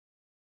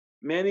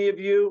 Many of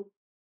you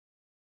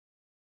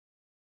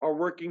are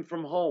working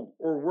from home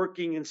or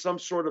working in some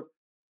sort of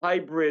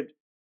hybrid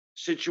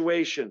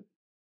situation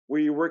where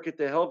you work at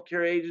the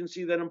healthcare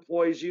agency that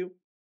employs you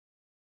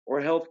or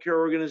a healthcare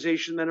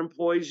organization that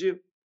employs you,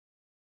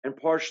 and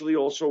partially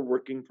also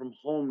working from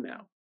home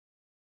now.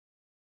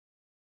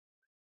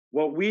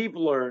 What we've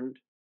learned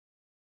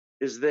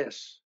is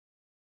this.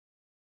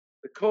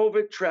 The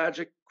COVID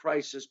tragic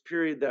crisis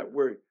period that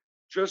we're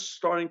just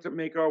starting to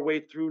make our way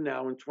through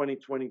now in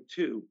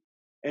 2022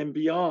 and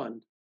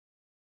beyond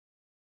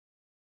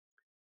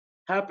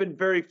happened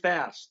very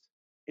fast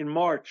in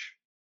March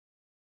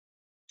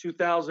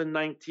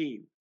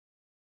 2019,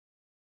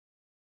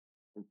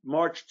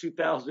 March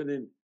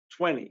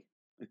 2020,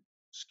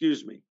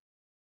 excuse me.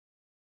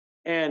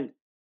 And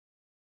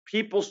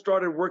people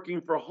started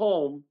working from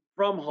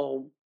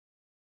home,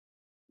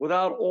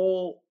 without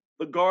all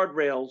the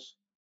guardrails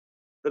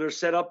that are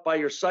set up by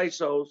your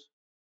CISOs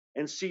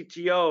and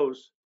CTOs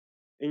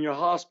in your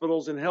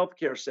hospitals and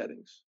healthcare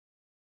settings.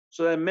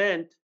 So that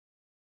meant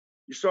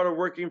you started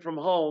working from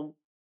home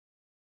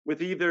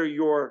with either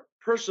your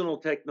personal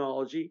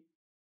technology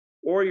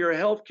or your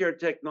healthcare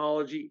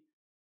technology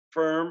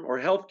firm or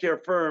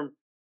healthcare firm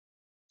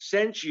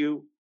sent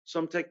you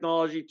some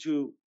technology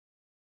to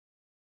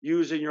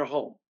use in your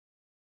home.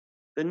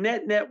 The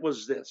net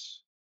was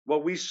this,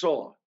 what we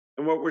saw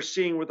and what we're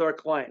seeing with our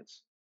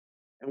clients.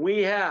 And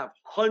we have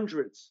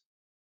hundreds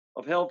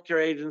of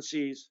healthcare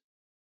agencies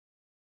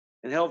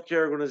and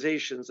healthcare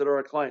organizations that are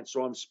our clients.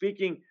 So I'm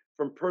speaking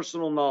from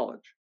personal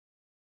knowledge.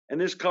 And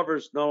this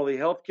covers not only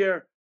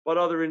healthcare, but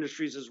other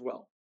industries as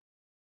well.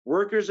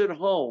 Workers at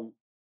home,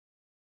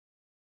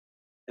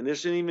 and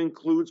this even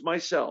includes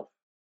myself,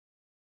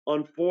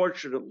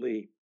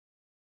 unfortunately,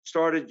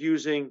 started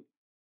using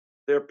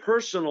their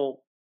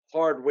personal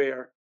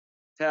hardware,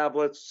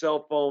 tablets,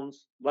 cell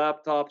phones,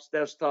 laptops,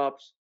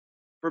 desktops,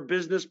 for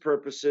business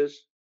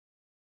purposes,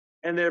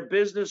 and their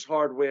business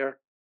hardware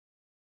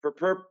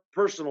for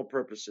personal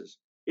purposes.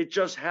 It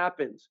just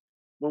happens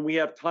when we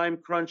have time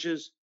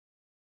crunches,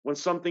 when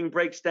something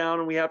breaks down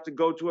and we have to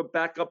go to a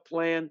backup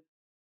plan.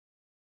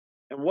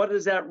 And what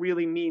does that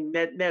really mean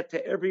net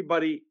to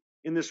everybody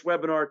in this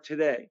webinar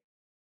today?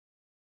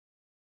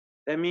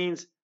 That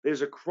means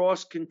there's a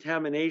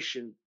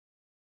cross-contamination,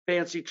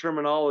 fancy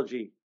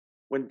terminology,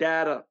 when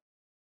data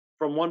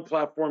from one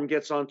platform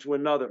gets onto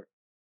another.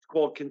 It's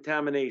called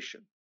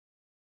contamination.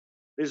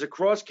 There's a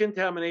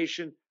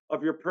cross-contamination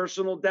of your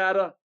personal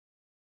data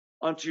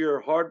onto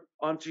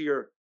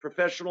your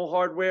professional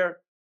hardware,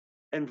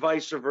 and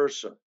vice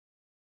versa.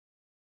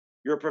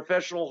 Your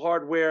professional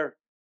hardware,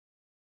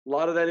 a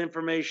lot of that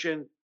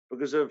information,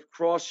 because of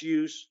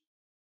cross-use,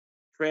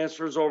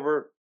 transfers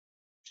over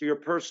to your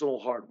personal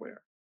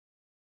hardware.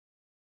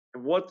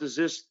 And what does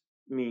this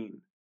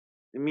mean?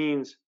 It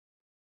means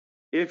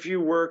if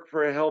you work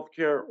for a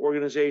healthcare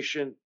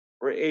organization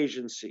or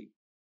agency,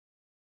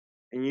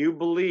 and you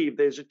believe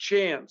there's a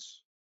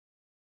chance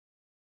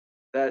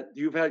that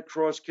you've had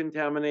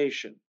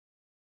cross-contamination,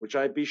 which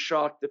I'd be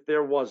shocked if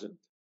there wasn't,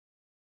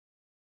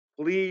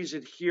 please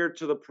adhere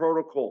to the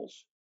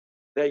protocols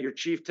that your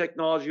chief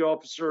technology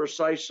officer or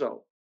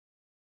CISO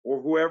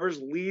or whoever's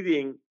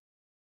leading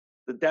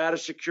the data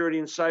security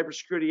and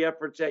cybersecurity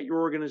efforts at your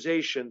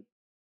organization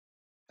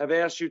have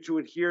asked you to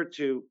adhere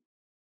to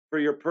for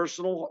your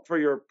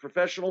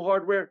professional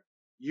hardware,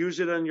 use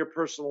it on your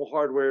personal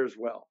hardware as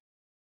well.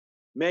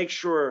 Make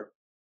sure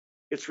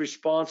it's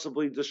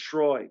responsibly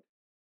destroyed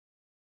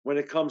when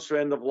it comes to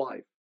end of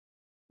life.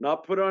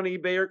 Not put on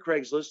eBay or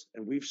Craigslist,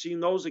 and we've seen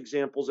those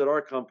examples at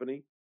our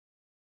company,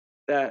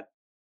 that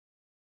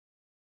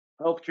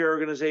healthcare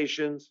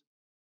organizations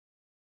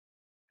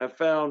have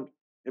found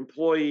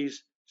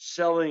employees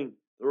selling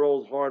their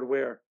old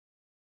hardware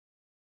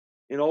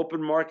in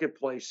open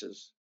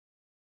marketplaces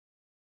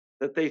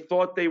that they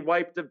thought they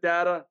wiped the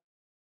data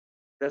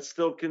that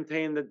still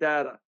contained the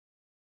data.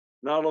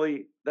 Not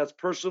only that's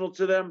personal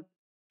to them,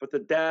 but the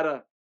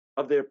data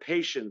of their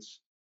patients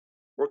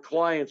or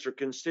clients or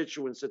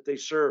constituents that they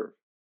serve.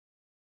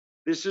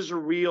 This is a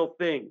real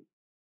thing.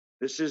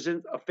 This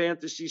isn't a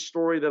fantasy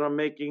story that I'm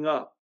making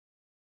up.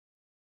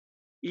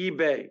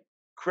 eBay,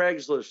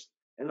 Craigslist,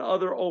 and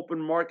other open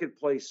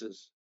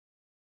marketplaces.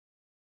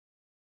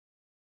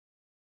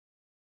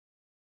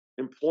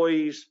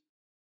 Employees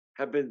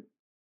have been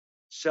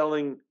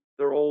selling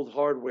their old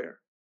hardware.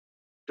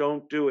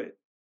 Don't do it.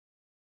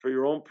 For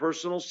your own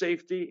personal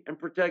safety and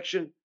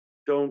protection,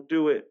 don't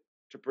do it.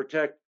 To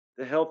protect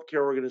the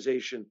healthcare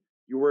organization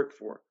you work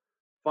for,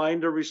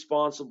 find a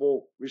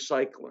responsible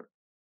recycler.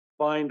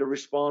 Find a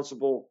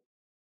responsible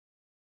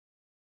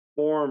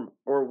form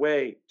or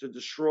way to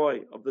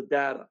destroy of the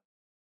data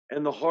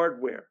and the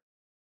hardware,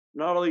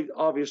 not only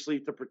obviously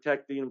to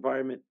protect the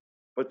environment,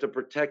 but to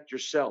protect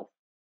yourself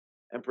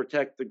and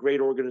protect the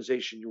great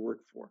organization you work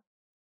for.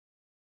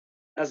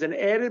 As an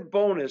added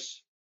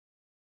bonus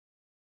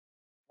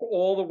for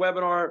all the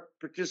webinar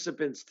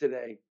participants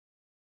today,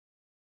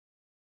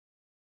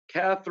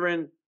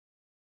 Catherine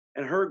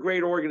and her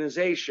great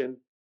organization,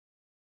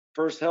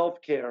 First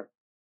Healthcare,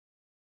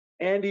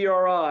 and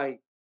ERI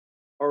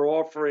are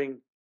offering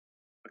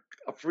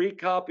a free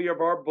copy of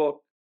our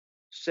book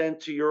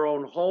sent to your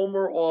own home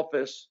or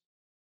office.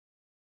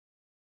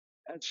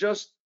 It's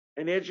just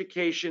an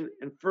education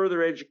and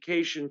further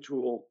education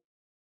tool.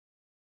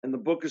 And the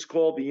book is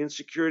called The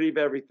Insecurity of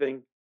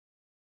Everything.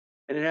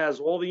 And it has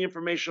all the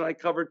information I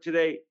covered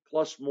today,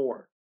 plus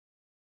more.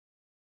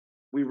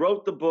 We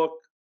wrote the book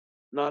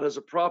not as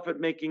a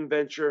profit-making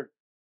venture,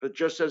 but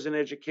just as an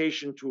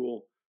education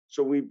tool.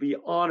 So we'd be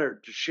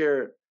honored to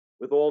share it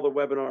with all the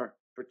webinar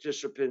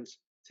participants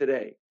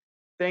today.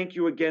 Thank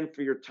you again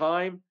for your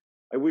time.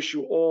 I wish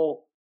you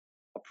all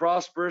a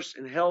prosperous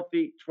and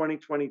healthy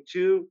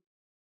 2022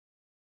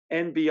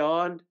 and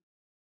beyond.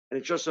 And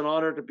it's just an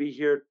honor to be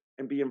here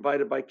and be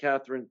invited by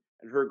Catherine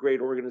and her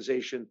great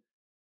organization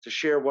to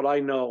share what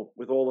I know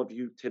with all of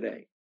you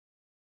today.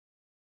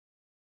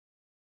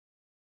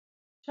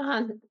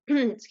 John,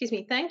 excuse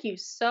me, thank you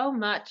so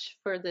much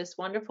for this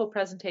wonderful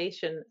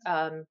presentation.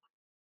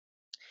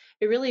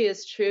 It really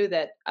is true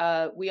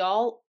that we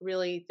all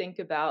really think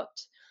about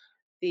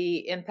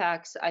the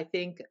impacts, I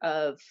think,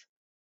 of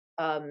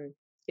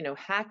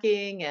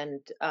hacking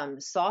and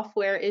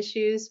software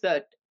issues,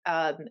 but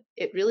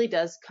it really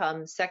does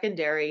come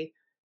secondary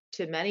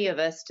to many of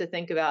us to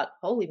think about,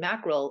 holy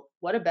mackerel,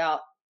 what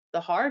about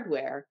the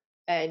hardware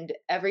and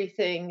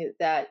everything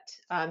that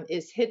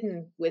is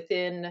hidden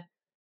within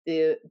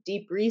the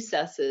deep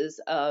recesses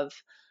of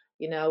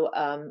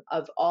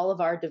of all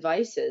of our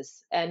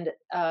devices, and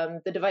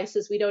the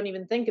devices we don't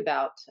even think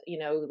about,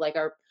 like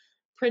our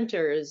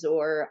printers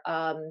or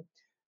all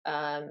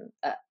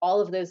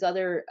of those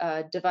other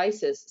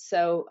devices.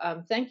 So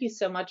thank you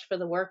so much for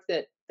the work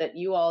that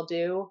you all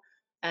do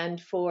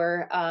and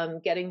for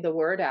getting the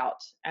word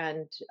out.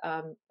 And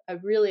I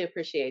really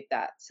appreciate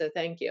that. So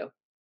thank you.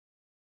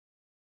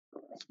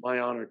 It's my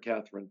honor,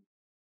 Catherine.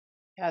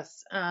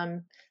 Yes.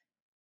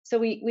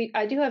 So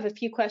I do have a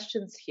few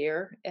questions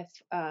here. If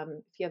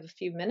you have a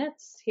few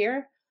minutes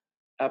here.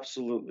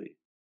 Absolutely.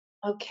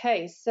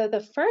 Okay. So the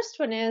first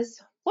one is,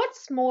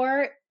 what's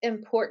more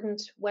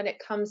important when it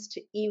comes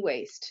to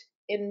e-waste,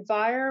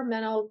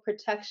 environmental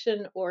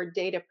protection or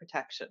data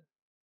protection?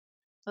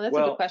 Well, that's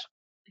a good question.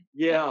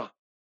 Yeah,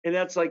 and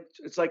it's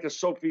like a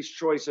Sophie's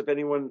Choice. If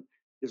anyone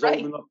is Right.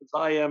 old enough as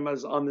I am,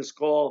 as on this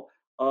call,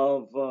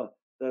 of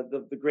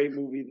the great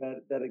movie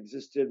that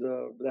existed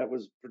that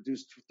was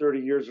produced for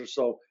 30 years or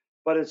so.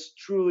 But it's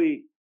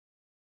truly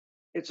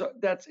it's a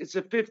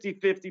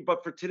 50-50.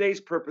 But for today's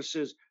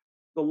purposes,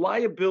 the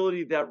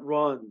liability that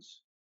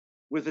runs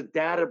with a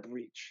data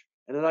breach,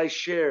 and that I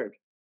shared,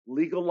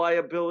 legal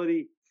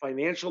liability,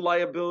 financial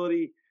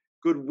liability,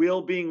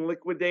 goodwill being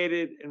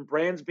liquidated, and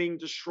brands being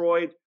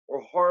destroyed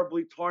or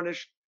horribly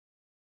tarnished.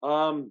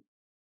 For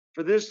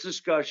this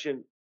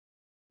discussion,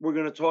 we're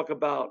going to talk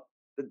about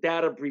the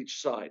data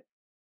breach side.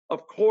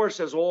 Of course,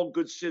 as all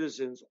good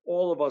citizens,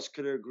 all of us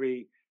can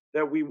agree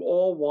that we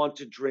all want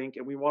to drink,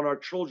 and we want our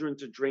children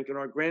to drink and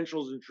our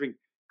grandchildren to drink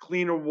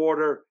cleaner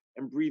water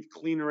and breathe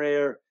cleaner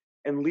air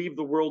and leave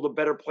the world a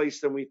better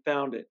place than we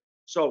found it.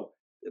 So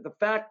the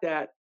fact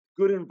that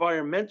good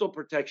environmental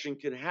protection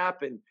can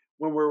happen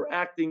when we're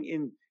acting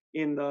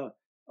in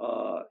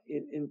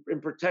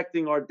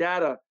protecting our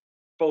data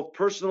both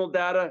personal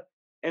data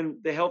and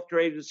the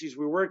healthcare agencies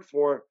we work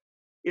for,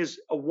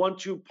 is a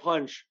 1-2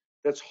 punch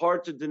that's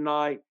hard to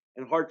deny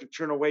and hard to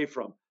turn away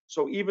from.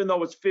 So even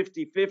though it's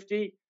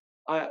 50-50,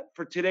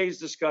 for today's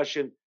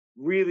discussion,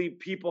 really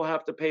people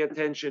have to pay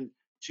attention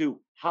to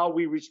how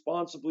we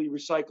responsibly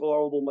recycle our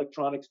old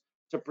electronics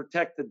to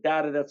protect the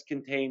data that's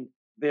contained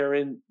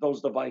therein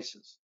those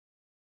devices.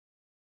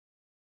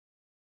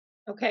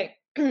 Okay,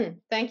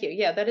 thank you.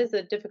 Yeah, that is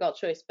a difficult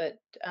choice, but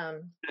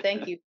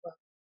thank you for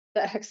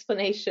the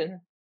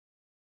explanation.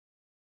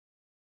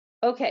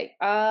 Okay,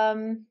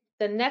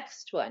 the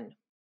next one.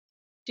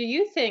 Do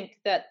you think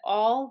that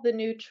all the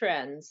new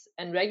trends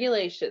and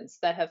regulations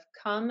that have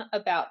come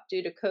about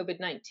due to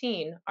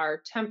COVID-19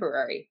 are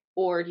temporary,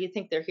 or do you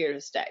think they're here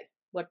to stay?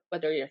 What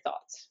are your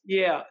thoughts?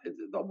 Yeah,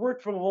 the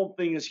work from home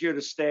thing is here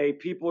to stay.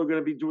 People are going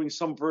to be doing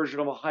some version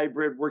of a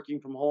hybrid, working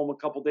from home a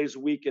couple days a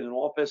week in an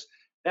office.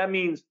 That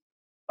means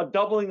a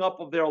doubling up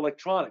of their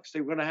electronics.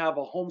 They're going to have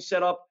a home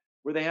setup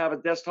where they have a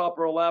desktop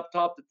or a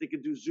laptop that they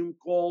can do Zoom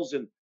calls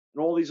and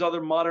all these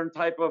other modern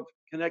type of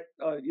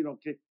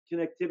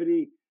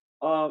connectivity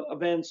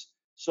events,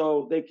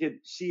 so they could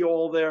see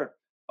all their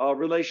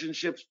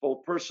relationships,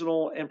 both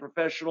personal and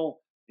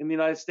professional, in the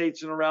United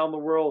States and around the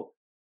world.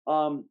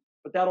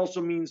 But that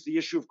also means the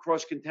issue of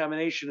cross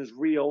contamination is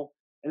real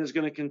and is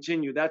going to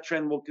continue. That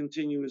trend will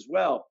continue as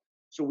well.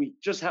 So we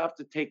just have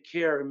to take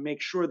care and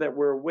make sure that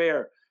we're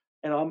aware.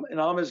 And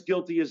I'm as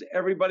guilty as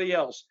everybody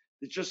else.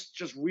 It's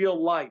just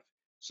real life.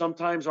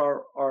 Sometimes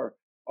our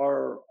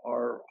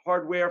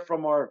hardware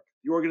from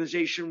the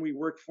organization we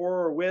work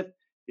for or with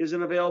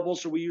isn't available,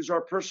 so we use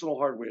our personal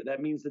hardware.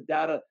 That means the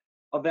data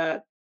of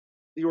the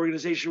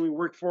organization we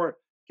work for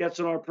gets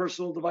on our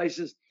personal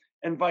devices,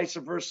 and vice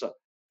versa.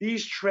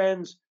 These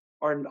trends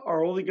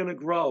are only going to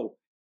grow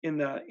in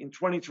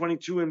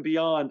 2022 and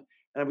beyond,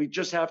 and we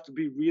just have to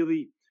be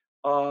really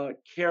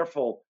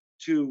careful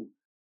to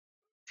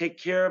take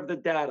care of the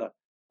data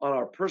on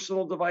our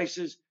personal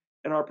devices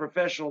and our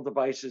professional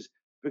devices,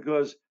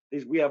 because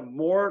we have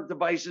more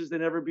devices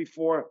than ever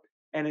before,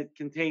 and it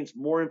contains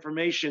more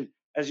information,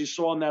 as you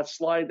saw on that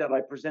slide that I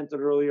presented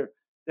earlier,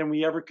 than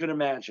we ever could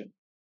imagine.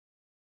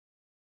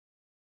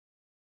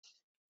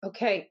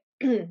 Okay,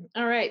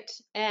 all right,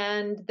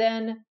 and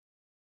then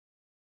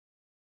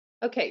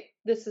okay,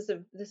 this is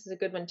a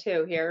good one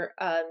too here,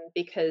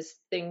 because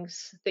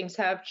things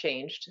have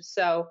changed.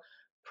 So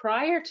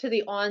prior to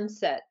the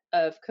onset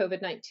of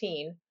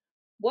COVID-19,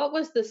 what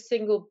was the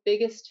single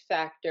biggest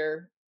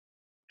factor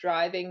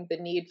driving the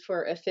need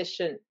for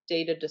efficient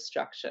data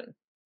destruction?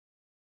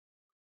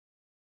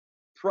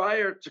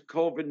 Prior to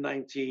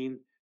COVID-19,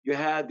 you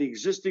had the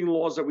existing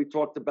laws that we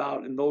talked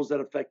about and those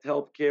that affect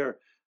healthcare,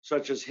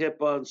 such as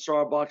HIPAA and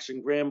Sarbanes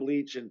and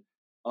Gramm-Leach,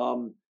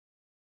 um,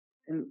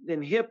 and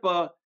then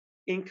HIPAA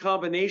in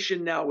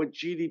combination now with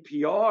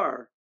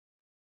GDPR.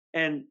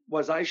 And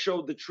as I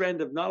showed the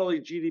trend of not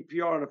only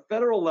GDPR on a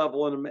federal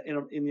level in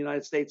the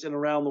United States and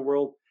around the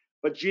world,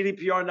 but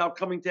GDPR now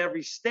coming to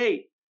every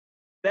state,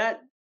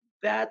 that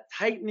that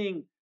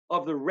tightening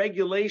of the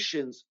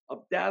regulations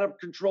of data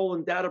control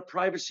and data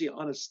privacy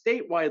on a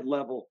statewide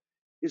level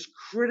is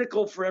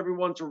critical for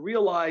everyone to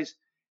realize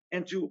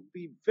and to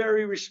be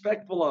very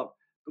respectful of,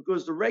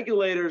 because the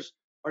regulators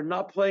are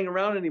not playing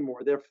around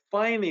anymore. They're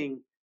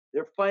finding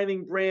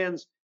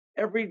brands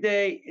every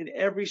day in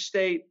every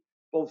state,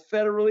 both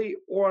federally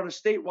or on a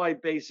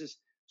statewide basis.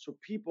 So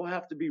people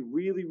have to be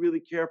really, really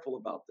careful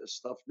about this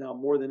stuff now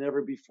more than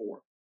ever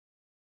before.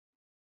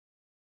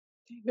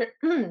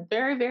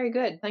 Very, very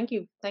good. Thank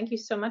you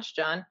so much,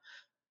 John.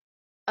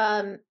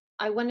 Um,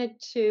 I wanted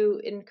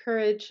to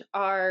encourage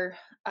our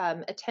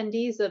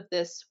attendees of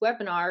this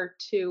webinar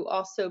to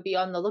also be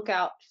on the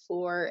lookout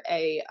for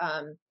a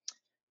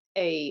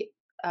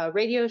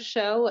radio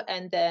show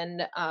and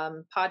then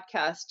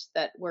podcast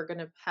that we're going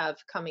to have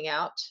coming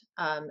out.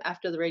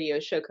 After the radio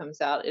show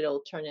comes out,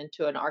 it'll turn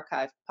into an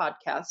archived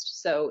podcast.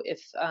 So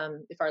if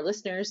our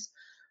listeners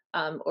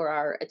or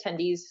our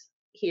attendees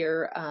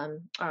here are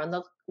on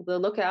the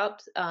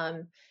lookout,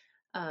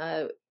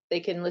 uh, they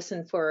can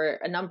listen for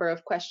a number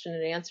of question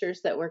and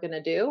answers that we're going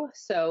to do.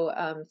 So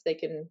if they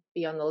can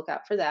be on the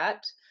lookout for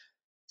that.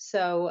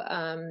 So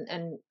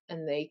and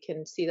they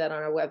can see that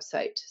on our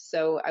website.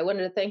 So I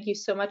wanted to thank you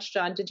so much,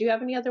 John. Did you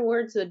have any other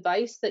words of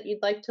advice that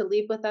you'd like to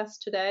leave with us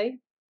today?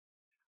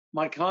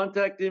 My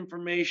contact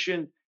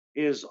information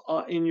is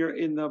in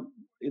the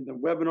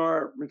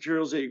webinar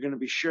materials that you're going to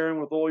be sharing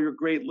with all your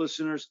great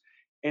listeners.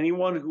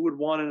 Anyone who would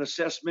want an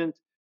assessment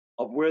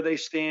of where they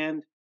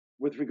stand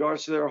with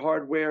regards to their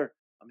hardware,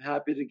 I'm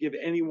happy to give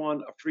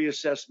anyone a free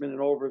assessment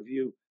and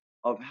overview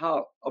of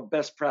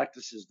best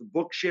practices. The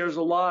book shares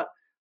a lot,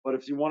 but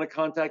if you want to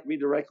contact me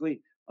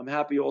directly, I'm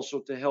happy also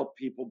to help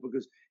people,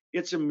 because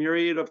it's a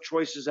myriad of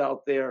choices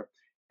out there,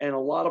 and a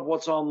lot of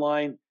what's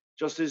online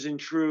just isn't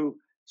true.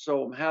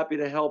 So I'm happy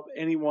to help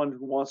anyone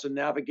who wants to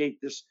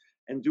navigate this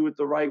and do it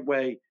the right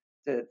way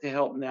to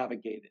help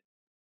navigate it.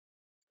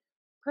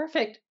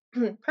 Perfect.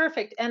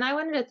 Perfect. And I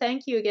wanted to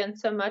thank you again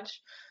so much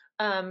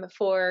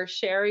for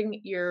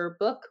sharing your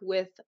book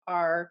with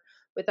our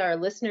with our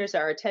listeners,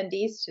 our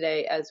attendees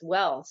today as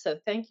well. So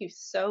thank you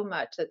so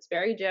much. That's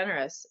very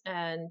generous,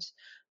 and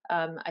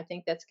I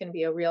think that's going to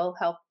be a real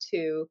help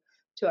to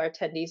our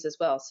attendees as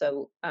well.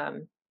 So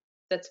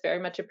that's very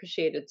much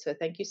appreciated. So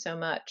thank you so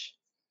much.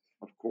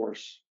 Of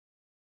course.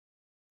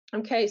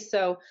 Okay,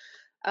 so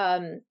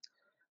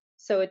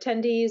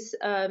attendees,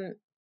 I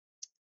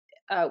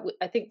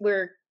think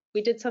we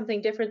did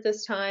something different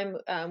this time.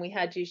 We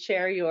had you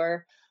share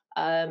your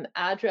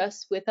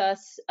address with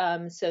us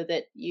so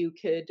that you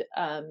could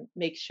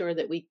make sure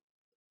that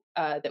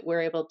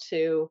we're able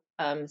to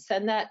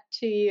send that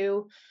to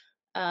you.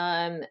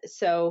 But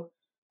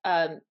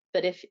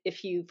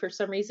if you for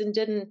some reason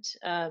didn't,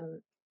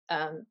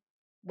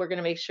 we're going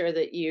to make sure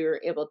that you're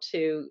able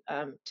to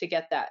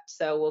get that.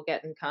 So we'll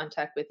get in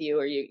contact with you,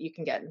 or you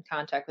can get in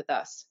contact with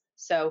us.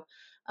 So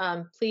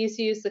please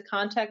use the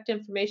contact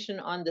information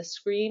on the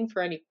screen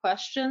for any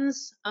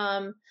questions.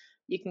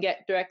 You can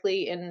get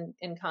directly in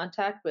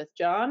contact with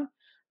John,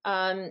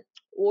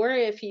 or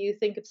if you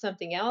think of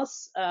something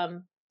else,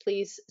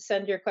 please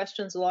send your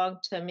questions along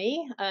to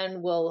me,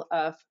 and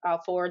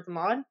I'll forward them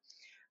on.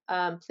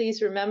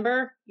 Please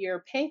remember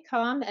your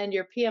PAYCOM and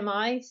your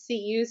PMI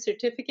CEU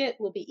certificate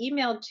will be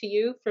emailed to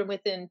you from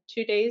within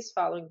 2 days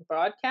following the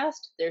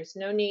broadcast. There's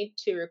no need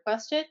to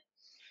request it.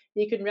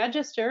 You can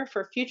register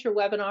for future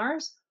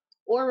webinars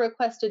or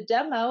request a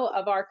demo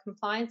of our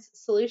compliance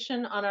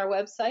solution on our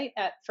website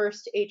at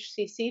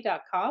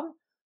firsthcc.com,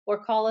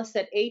 or call us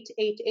at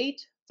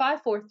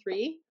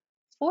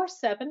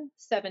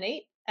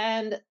 888-543-4778.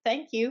 And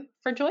thank you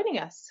for joining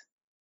us.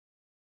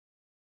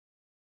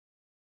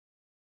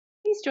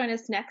 Please join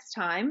us next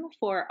time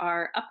for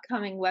our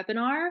upcoming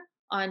webinar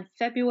on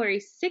February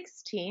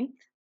 16th,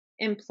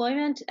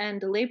 Employment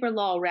and Labor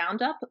Law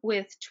Roundup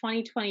with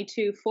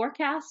 2022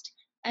 Forecast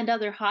and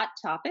Other Hot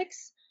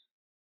Topics,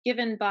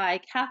 given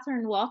by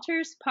Catherine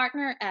Walters,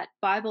 partner at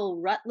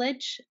Bible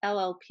Rutledge,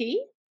 LLP.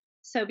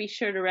 So be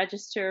sure to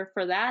register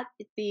for that.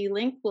 The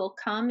link will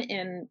come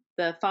in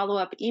the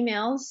follow-up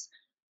emails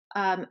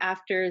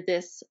after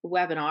this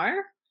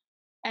webinar.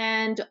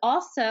 And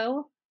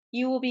also,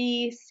 you will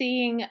be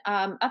seeing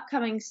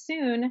upcoming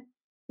soon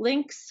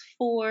links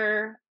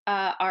for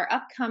our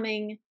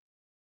upcoming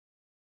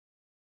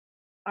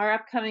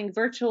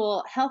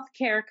virtual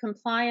healthcare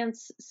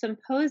compliance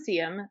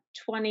symposium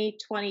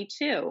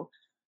 2022.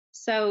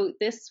 So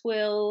this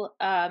will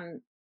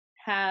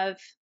have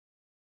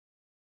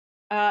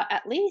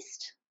at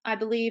least, I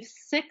believe,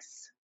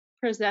 6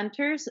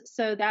 presenters.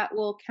 So that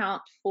will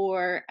count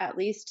for at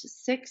least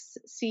 6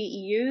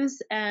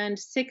 CEUs and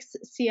 6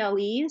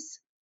 CLEs.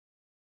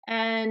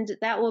 And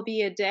that will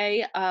be a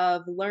day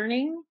of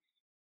learning,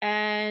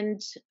 and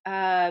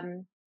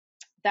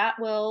that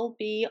will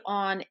be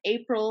on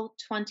April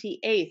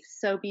 28th.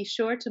 So be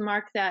sure to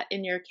mark that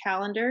in your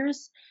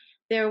calendars.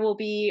 There will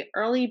be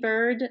early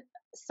bird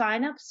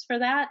signups for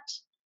that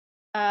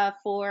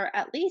for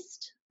at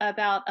least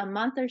about a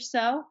month or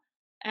so.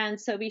 And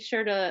so be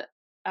sure to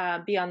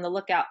be on the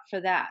lookout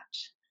for that.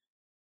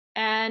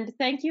 And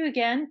thank you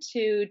again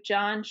to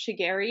John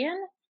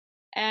Shigarian.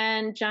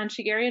 And John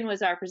Shigarian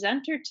was our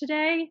presenter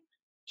today.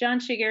 John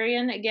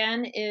Shigarian,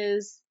 again,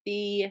 is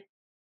the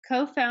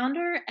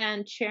co-founder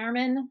and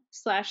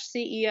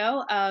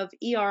chairman/CEO of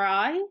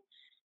ERI.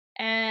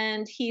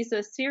 And he's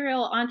a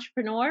serial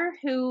entrepreneur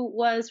who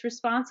was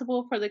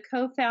responsible for the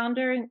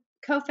co-founding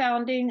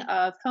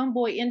of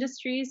Homeboy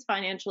Industries,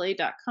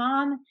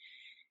 FinancialAid.com,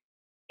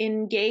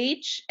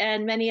 Engage,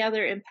 and many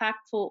other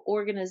impactful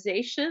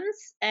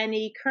organizations. And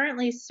he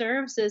currently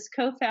serves as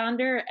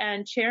co-founder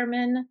and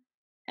chairman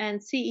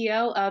and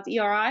CEO of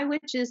ERI,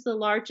 which is the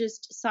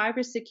largest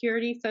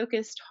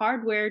cybersecurity-focused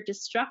hardware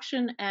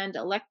destruction and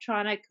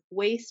electronic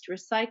waste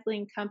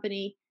recycling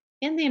company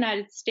in the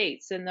United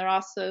States, and they're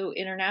also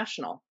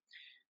international.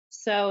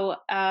 So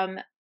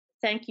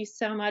thank you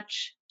so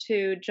much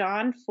to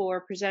John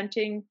for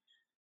presenting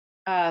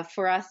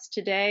for us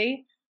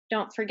today.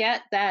 Don't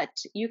forget that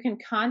you can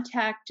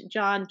contact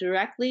John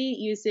directly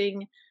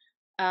using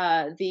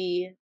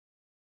the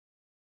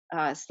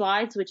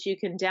slides, which you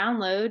can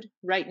download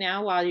right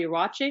now while you're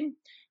watching,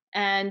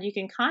 and you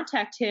can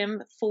contact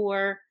him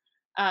for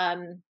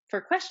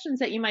questions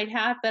that you might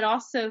have, but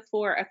also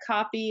for a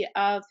copy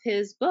of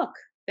his book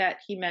that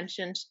he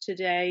mentioned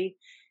today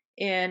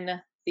in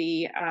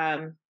the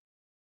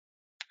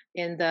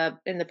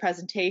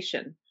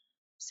presentation.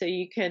 So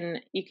you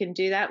can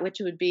do that,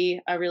 which would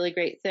be a really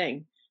great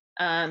thing.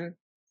 So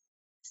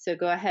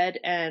go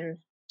ahead and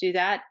do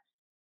that.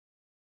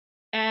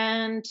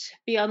 And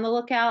be on the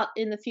lookout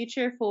in the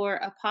future for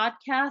a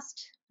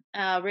podcast,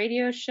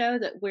 radio show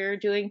that we're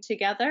doing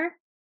together.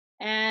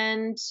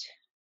 And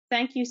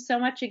thank you so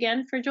much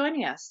again for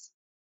joining us.